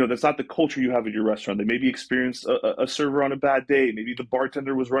 that's not the culture you have at your restaurant. They maybe experienced a server on a bad day. Maybe the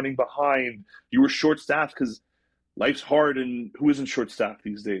bartender was running behind. You were short-staffed because life's hard, and who isn't short-staffed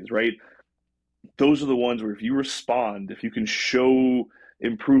these days, right? Those are the ones where if you respond, if you can show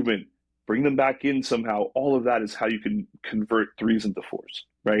improvement, bring them back in somehow, all of that is how you can convert 3s into 4s,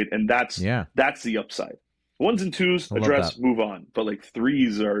 right? And that's the upside. 1s and 2s, address, move on. But like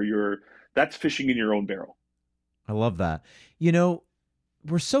 3s are that's fishing in your own barrel. I love that.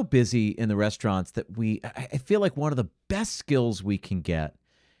 We're so busy in the restaurants that I feel like one of the best skills we can get,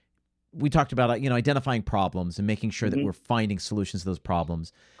 we talked about, identifying problems and making sure that we're finding solutions to those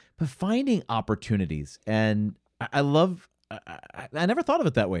problems, but finding opportunities. And I love, I never thought of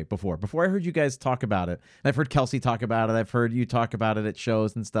it that way before. Before I heard you guys talk about it, and I've heard Kelsey talk about it. I've heard you talk about it at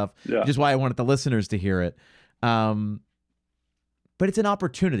shows and stuff, which is why I wanted the listeners to hear it. But it's an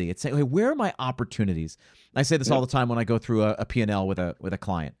opportunity. It's saying, hey, where are my opportunities? I say this all the time when I go through a P&L with a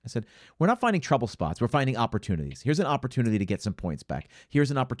client. I said, we're not finding trouble spots. We're finding opportunities. Here's an opportunity to get some points back. Here's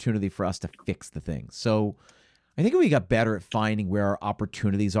an opportunity for us to fix the things. So I think we got better at finding where our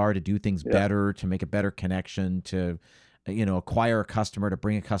opportunities are to do things better, to make a better connection, to acquire a customer, to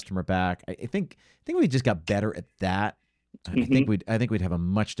bring a customer back. I think we just got better at that. I think we'd have a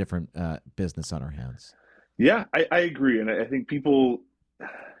much different business on our hands. Yeah, I agree. And I think people,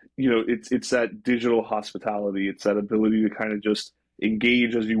 it's that digital hospitality. It's that ability to kind of just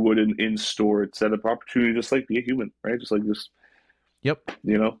engage as you would in store. It's that opportunity, just like be a human, right? Just like this. Yep.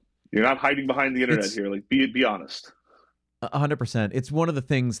 You're not hiding behind the internet here. Like be honest. 100%. It's one of the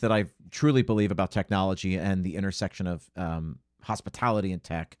things that I truly believe about technology and the intersection of hospitality and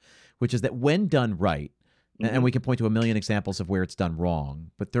tech, which is that when done right, and we can point to a million examples of where it's done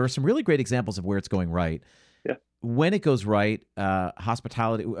wrong, but there are some really great examples of where it's going right. Yeah. When it goes right,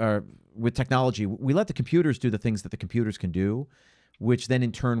 hospitality with technology, we let the computers do the things that the computers can do, which then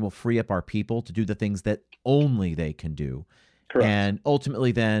in turn will free up our people to do the things that only they can do. Correct. And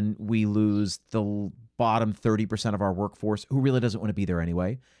ultimately then we lose the bottom 30% of our workforce who really doesn't want to be there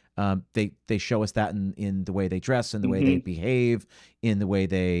anyway. They show us that in the way they dress, in the way they behave, in the way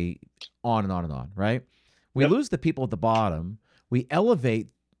they on and on and on, right? We lose the people at the bottom. We elevate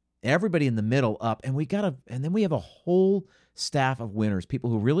everybody in the middle up, and then we have a whole staff of winners, people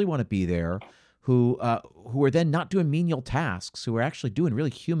who really want to be there, who are then not doing menial tasks, who are actually doing really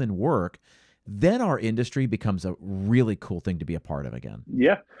human work. Then our industry becomes a really cool thing to be a part of again.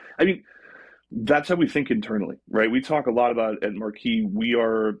 Yeah. I mean, that's how we think internally, right? We talk a lot about at Marqii,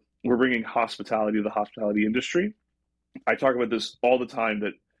 we're bringing hospitality to the hospitality industry. I talk about this all the time,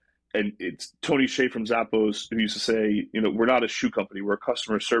 that and it's Tony Shea from Zappos who used to say, we're not a shoe company, we're a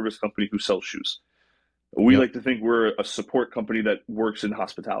customer service company who sells shoes. We Yep. like to think we're a support company that works in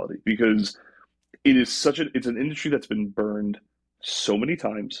hospitality, because it's an industry that's been burned so many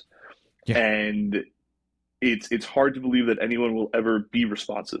times, Yeah. and it's hard to believe that anyone will ever be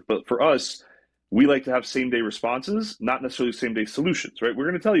responsive. But for us, we like to have same day responses, not necessarily same day solutions, right? We're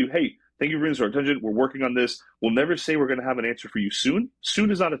going to tell you, hey, thank you for bringing this to our attention. We're working on this. We'll never say we're going to have an answer for you soon.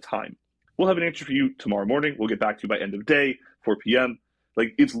 Soon is not a time. We'll have an answer for you tomorrow morning. We'll get back to you by end of day, 4 p.m.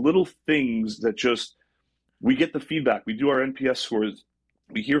 Like, it's little things that just, we get the feedback. We do our NPS scores.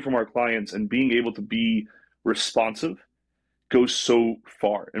 We hear from our clients, and being able to be responsive goes so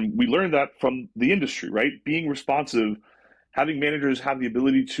far. And we learned that from the industry, right? Being responsive, having managers have the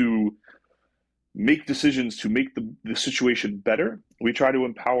ability to make decisions to make the situation better. We try to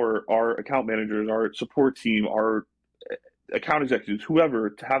empower our account managers, our support team, our account executives, whoever,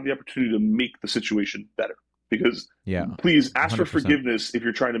 to have the opportunity to make the situation better. Because Yeah. please ask 100%. for forgiveness if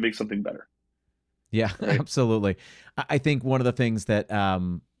you're trying to make something better. Yeah, Right? absolutely. I think one of the things that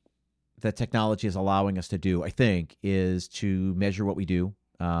that technology is allowing us to do, I think, is to measure what we do,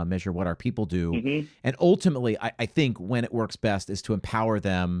 measure what our people do. Mm-hmm. And ultimately, I think when it works best is to empower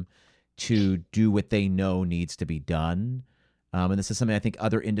them to do what they know needs to be done. And this is something I think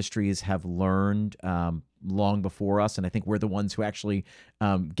other industries have learned long before us. And I think we're the ones who actually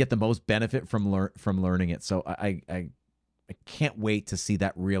get the most benefit from learning it. So I can't wait to see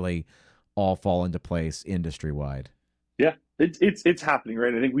that really all fall into place industry-wide. Yeah, it's happening,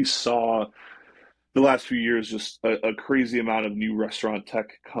 right? I think we saw the last few years just a crazy amount of new restaurant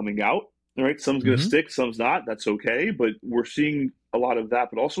tech coming out, right? Some's going to stick, some's not. That's okay. But we're seeing a lot of that.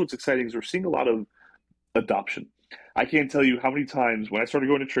 But also what's exciting is we're seeing a lot of adoption. I can't tell you how many times when I started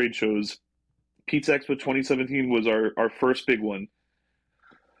going to trade shows, Pizza Expo 2017 was our first big one.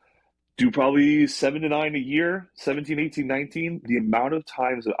 Do probably 7 to 9 a year, 17, 18, 19. The amount of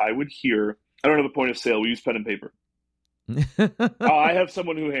times that I would hear, I don't have a point of sale, we use pen and paper. I have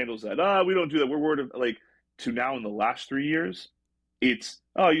someone who handles that. We don't do that. We're word of, like, to now in the last 3 years, it's,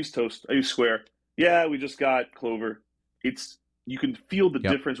 I use Toast, I use Square. Yeah, we just got Clover. You can feel the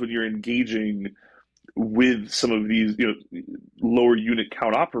difference when you're engaging with some of these, lower unit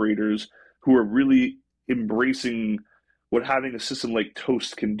count operators who are really embracing what having a system like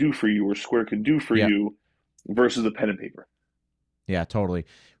Toast can do for you or Square can do for you versus a pen and paper. Yeah, totally.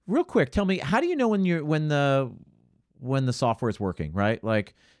 Real quick, tell me, how do you know when the software is working, right?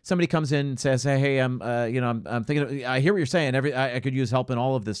 Like somebody comes in and says, "Hey, I'm thinking. I hear what you're saying. I could use help in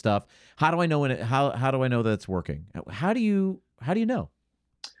all of this stuff. How do I know how do I know that it's working? How do you know?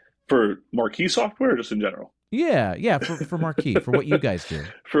 For Marqii software, or just in general? Yeah, for Marqii, for what you guys do.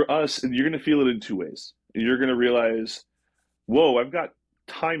 For us, you're going to feel it in two ways. You're going to realize, whoa, I've got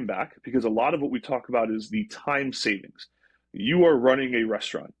time back, because a lot of what we talk about is the time savings. You are running a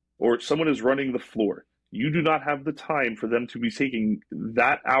restaurant, or someone is running the floor. You do not have the time for them to be taking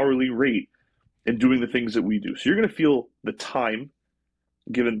that hourly rate and doing the things that we do. So you're going to feel the time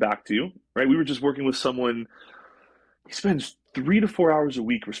given back to you, right? We were just working with someone. He spends 3 to 4 hours a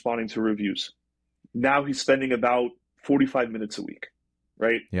week responding to reviews. Now he's spending about 45 minutes a week,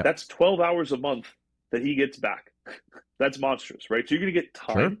 right? Yep. That's 12 hours a month that he gets back. That's monstrous, right? So you're going to get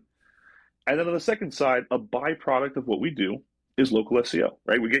time. Sure. And then on the second side, a byproduct of what we do is local SEO,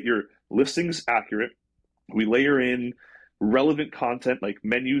 right? We get your listings accurate. We layer in relevant content like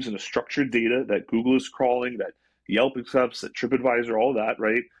menus and a structured data that Google is crawling, that Yelp accepts, that TripAdvisor, all that,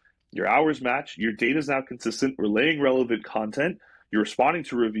 right? Your hours match. Your data is now consistent. We're laying relevant content. You're responding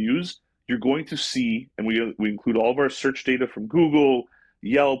to reviews. You're going to see, and we include all of our search data from Google,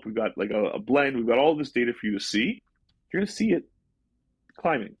 Yelp. We've got like a blend. We've got all this data for you to see. You're going to see it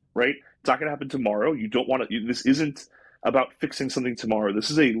climbing, right? It's not going to happen tomorrow. You don't want to. This isn't about fixing something tomorrow.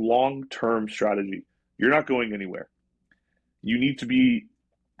 This is a long-term strategy. You're not going anywhere. You need to be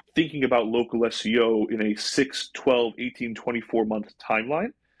thinking about local SEO in a 6, 12, 18, 24-month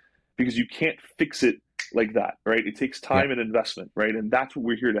timeline, because you can't fix it like that, right? It takes time and investment, right? And that's what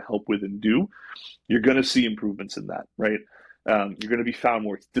we're here to help with and do. You're going to see improvements in that, right? You're going to be found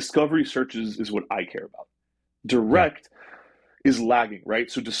more. Discovery searches is what I care about. Direct is lagging, right?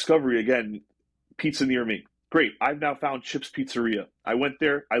 So discovery, again, pizza near me. Great. I've now found Chip's Pizzeria. I went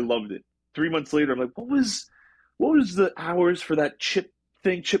there. I loved it. 3 months later, I'm like, what was the hours for that Chip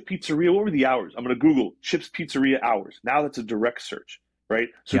Pizzeria? What were the hours? I'm going to Google Chip's Pizzeria hours. Now that's a direct search, right?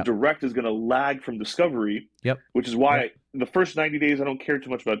 So direct is going to lag from discovery, which is why in the first 90 days, I don't care too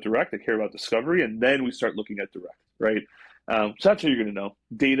much about direct. I care about discovery. And then we start looking at direct, right? So that's how you're going to know.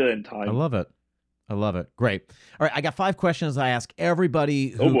 Data and time. I love it. I love it. Great. All right, I got 5 questions I ask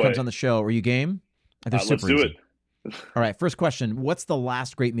everybody Oh who boy, comes on the show. Are you game? They're let's super do it. easy. All right, first question. What's the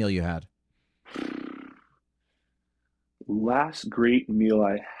last great meal you had? Last great meal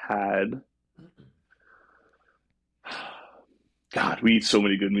I had. God, we eat so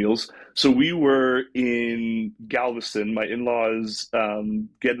many good meals. So we were in Galveston. My in-laws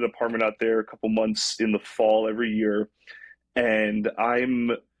get an apartment out there a couple months in the fall every year, and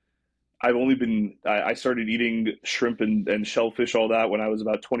I've only been I started eating shrimp and shellfish all that when I was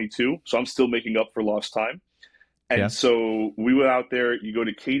about 22, so I'm still making up for lost time. And Yeah. so we went out there. You go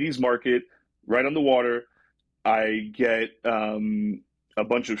to Katie's Market, right on the water. I get a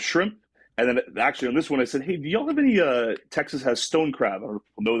bunch of shrimp, and then actually on this one I said, "Hey, do y'all have any?" Texas has stone crab. I don't know if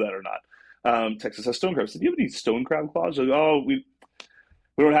people know that or not. Texas has stone crab. I said, "Do you have any stone crab claws?" Like, "Oh, we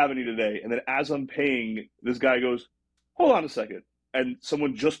don't have any today." And then as I'm paying, this guy goes, "Hold on a second." And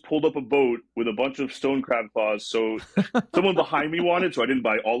someone just pulled up a boat with a bunch of stone crab claws. So someone behind me wanted, so I didn't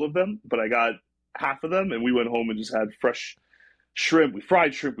buy all of them, but I got half of them, and we went home and just had fresh shrimp. We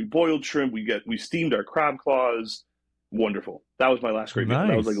fried shrimp. We boiled shrimp. We steamed our crab claws. Wonderful. That was my last great meal.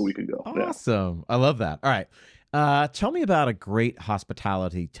 That was like a Nice. week ago. Yeah. Awesome. I love that. All right. Tell me about a great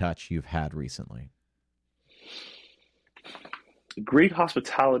hospitality touch you've had recently. Great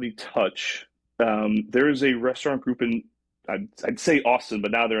hospitality touch. There is a restaurant group in, I'd say Austin,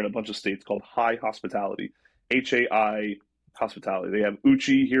 but now they're in a bunch of states called High Hospitality, HAI Hospitality. They have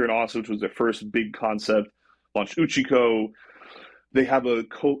Uchi here in Austin, which was their first big concept. Launched Uchiko. They have a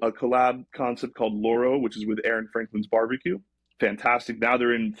collab concept called Loro, which is with Aaron Franklin's Barbecue. Fantastic. Now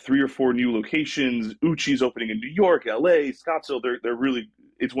they're in 3 or 4 new locations. Uchi's opening in New York, LA, Scottsdale. They're really,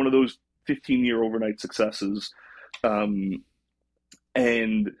 it's one of those 15-year overnight successes. Um,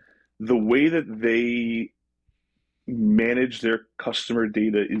 and the way that they manage their customer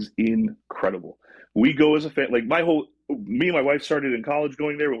data is incredible. We go as a fan, like me and my wife started in college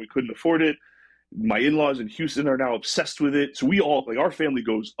going there when we couldn't afford it. My in-laws in Houston are now obsessed with it. So we all, like, our family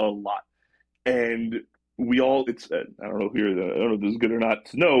goes a lot. And we all, I don't know if I don't know if this is good or not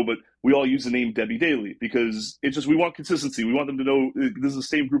to know, but we all use the name Debbie Daily because it's just, we want consistency. We want them to know this is the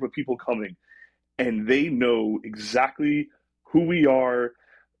same group of people coming, and they know exactly who we are,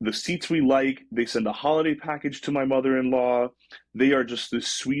 the seats we like. They send a holiday package to my mother-in-law. They are just the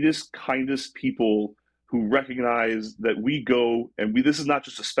sweetest, kindest people who recognize that we go and this is not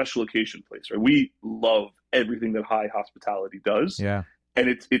just a special occasion place, right? We love everything that High Hospitality does. Yeah. And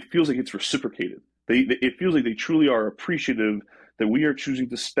it feels like it's reciprocated. It feels like they truly are appreciative that we are choosing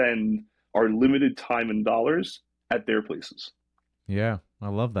to spend our limited time and dollars at their places. Yeah. I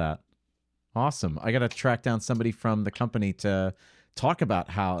love that. Awesome. I got to track down somebody from the company to talk about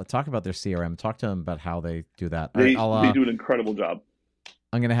their CRM, talk to them about how they do that. All right. They do an incredible job.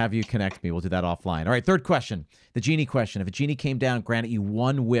 I'm going to have you connect me. We'll do that offline. All right. Third question, the genie question. If a genie came down, granted you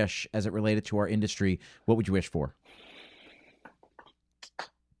one wish as it related to our industry, what would you wish for?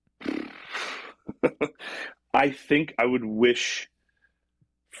 I think I would wish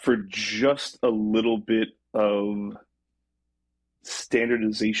for just a little bit of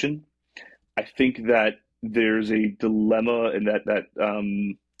standardization. I think that there's a dilemma in that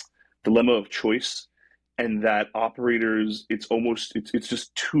dilemma of choice, and that operators, it's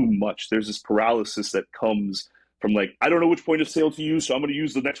just too much. There's this paralysis that comes from, like, I don't know which point of sale to use, so I'm going to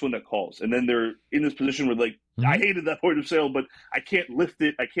use the next one that calls, and then they're in this position where, like, I hated that point of sale, but I can't lift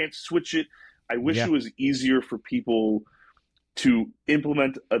it, I can't switch it. I wish it was easier for people to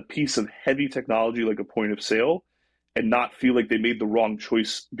implement a piece of heavy technology like a point of sale and not feel like they made the wrong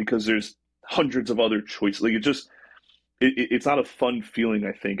choice because there's hundreds of other choices. Like, it's not a fun feeling,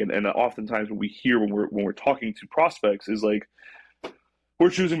 I think. And oftentimes when we hear, when we're talking to prospects, is like, we're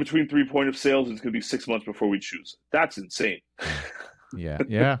choosing between 3 point of sales, and it's going to be 6 months before we choose. That's insane.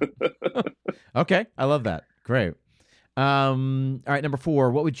 Yeah. Okay. I love that. Great. All right. Number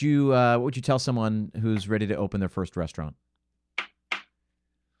 4, what would you tell someone who's ready to open their first restaurant?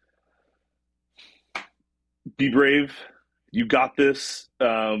 Be brave. You got this.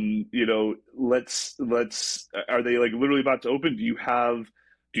 Let's. Are they, like, literally about to open? Do you have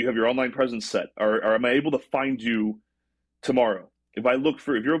your online presence set? Or am I able to find you tomorrow? If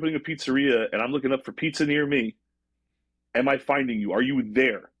you're opening a pizzeria and I'm looking up for pizza near me, am I finding you? Are you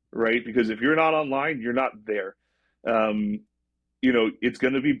there? Right? Because if you're not online, you're not there. It's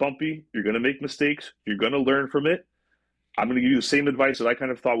going to be bumpy. You're going to make mistakes. You're going to learn from it. I'm going to give you the same advice that I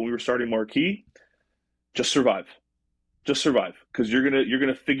kind of thought when we were starting Marqii. Just survive. Just survive, because you're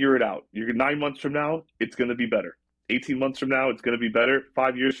gonna figure it out. 9 months from now, it's gonna be better. 18 months from now, it's gonna be better.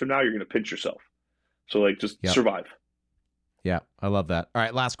 5 years from now, you're gonna pinch yourself. So, like, just survive. Yeah, I love that. All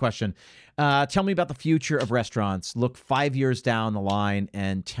right, last question. Tell me about the future of restaurants. Look 5 years down the line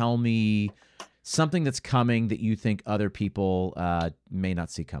and tell me something that's coming that you think other people may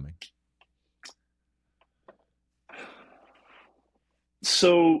not see coming.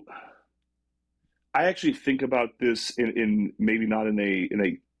 So I actually think about this in maybe not in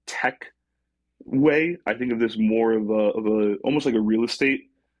a tech way. I think of this more of a almost like a real estate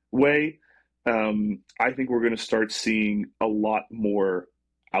way. I think we're going to start seeing a lot more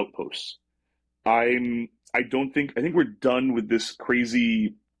outposts. I think we're done with this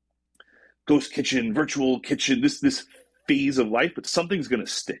crazy ghost kitchen, virtual kitchen, this phase of life, but something's going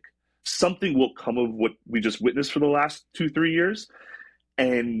to stick. Something will come of what we just witnessed for the last 2-3 years.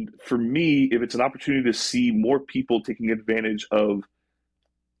 And for me, if it's an opportunity to see more people taking advantage of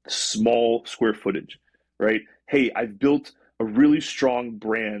small square footage, right? Hey, I've built a really strong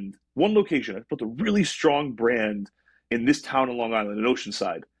brand. One location, I've built a really strong brand in this town in Long Island, in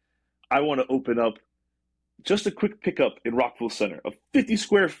Oceanside. I want to open up just a quick pickup in Rockville Center, a 50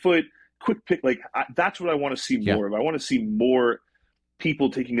 square foot quick pick. That's what I want to see more of. I want to see more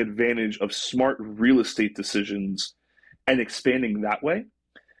people taking advantage of smart real estate decisions and expanding that way.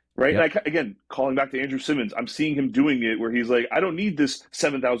 Right. Yep. And again, calling back to Andrew Simmons, I'm seeing him doing it where he's like, I don't need this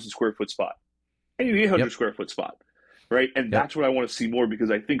 7,000 square foot spot. I need an 800 square foot spot. Right. And that's what I want to see more,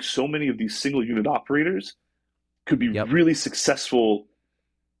 because I think so many of these single unit operators could be really successful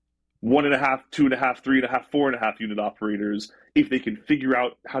 1.5, 2.5, 3.5, 4.5 unit operators if they can figure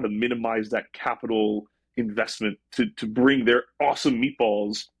out how to minimize that capital investment to bring their awesome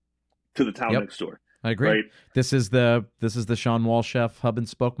meatballs to the town next door. I agree. Right? This is the Sean Walchef hub and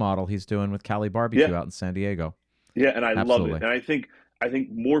spoke model he's doing with Cali Barbecue out in San Diego. Yeah, and I love it. And I think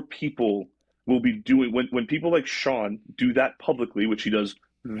more people will be doing when people like Sean do that publicly, which he does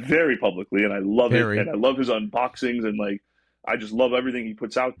very publicly, and I love it. And I love his unboxings, and I just love everything he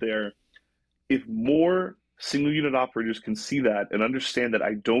puts out there. If more single unit operators can see that and understand that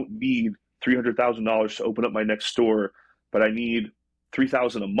I don't need $300,000 to open up my next store, but I need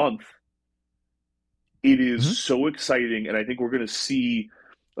 $3,000 a month. It is so exciting, and I think we're going to see,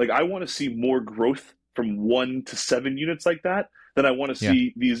 I want to see more growth from 1 to 7 units like that than I want to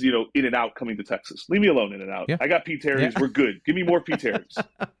see these, In-N-Out coming to Texas. Leave me alone, In-N-Out. Yeah. I got P. Terry's. We're good. Give me more P. Terry's.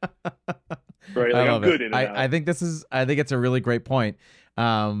 Right? I'm good In-N-Out. I think it's a really great point.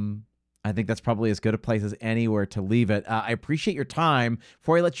 I think that's probably as good a place as anywhere to leave it. I appreciate your time.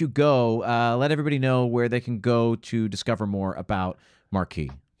 Before I let you go, let everybody know where they can go to discover more about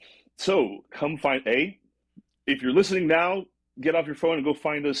Marqii. So come if you're listening now, get off your phone and go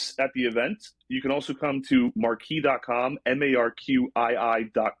find us at the event. You can also come to marqii.com, marqii.com.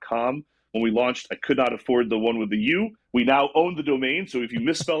 When we launched, I could not afford the one with the U. We now own the domain, so if you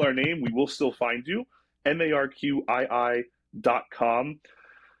misspell our name, we will still find you. marqii.com.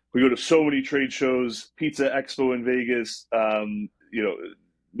 We go to so many trade shows, Pizza Expo in Vegas,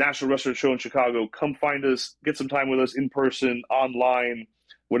 National Restaurant Show in Chicago. Come find us, get some time with us in person, online,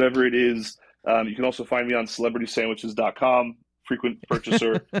 whatever it is. You can also find me on celebritysandwiches.com, frequent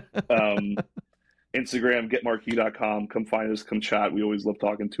purchaser. Instagram, getmarqii.com. Come find us, come chat. We always love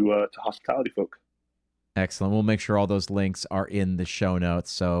talking to hospitality folk. Excellent. We'll make sure all those links are in the show notes.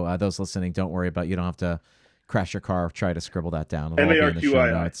 So those listening, don't worry about, you don't have to crash your car, try to scribble that down. It'll all be in the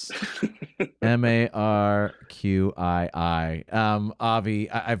show notes. MARQII. Avi,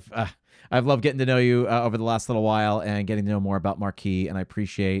 I've loved getting to know you over the last little while and getting to know more about Marqii, and I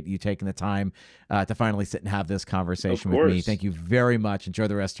appreciate you taking the time to finally sit and have this conversation with me. Thank you very much. Enjoy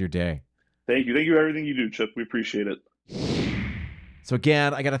the rest of your day. Thank you. Thank you for everything you do, Chip. We appreciate it. So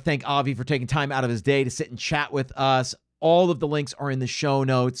again, I got to thank Avi for taking time out of his day to sit and chat with us. All of the links are in the show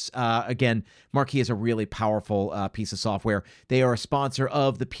notes. Again, Marqii is a really powerful piece of software. They are a sponsor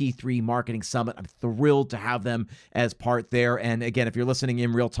of the P3 Marketing Summit. I'm thrilled to have them as part there. And again, if you're listening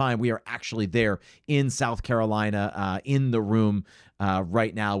in real time, we are actually there in South Carolina, in the room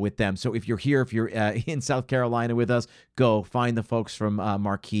right now with them. So if you're here, if you're in South Carolina with us, go find the folks from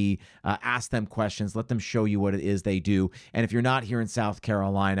Marqii, ask them questions, let them show you what it is they do. And if you're not here in South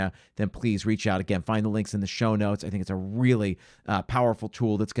Carolina, then please reach out. Again, find the links in the show notes. I think it's a really powerful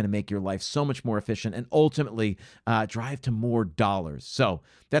tool that's going to make your life so much more efficient and ultimately drive to more dollars. So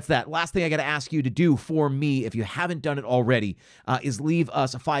that's that. Last thing I got to ask you to do for me, if you haven't done it already, is leave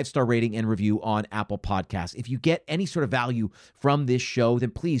us a 5-star rating and review on Apple Podcasts. If you get any sort of value from this show,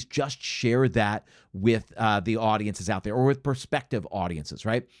 then please just share that with the audiences out there or with prospective audiences,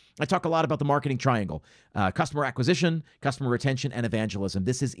 right? I talk a lot about the marketing triangle, customer acquisition, customer retention, and evangelism.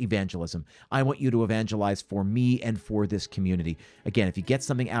 This is evangelism. I want you to evangelize for me and for this community. Again, if you get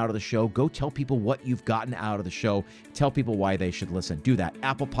something out of the show, go tell people what you've gotten out of the show. Tell people why they should listen. Do that.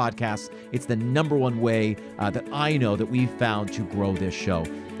 Apple Podcasts, it's the number one way that I know that we've found to grow this show.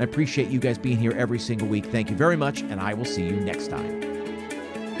 I appreciate you guys being here every single week. Thank you very much, and I will see you next time.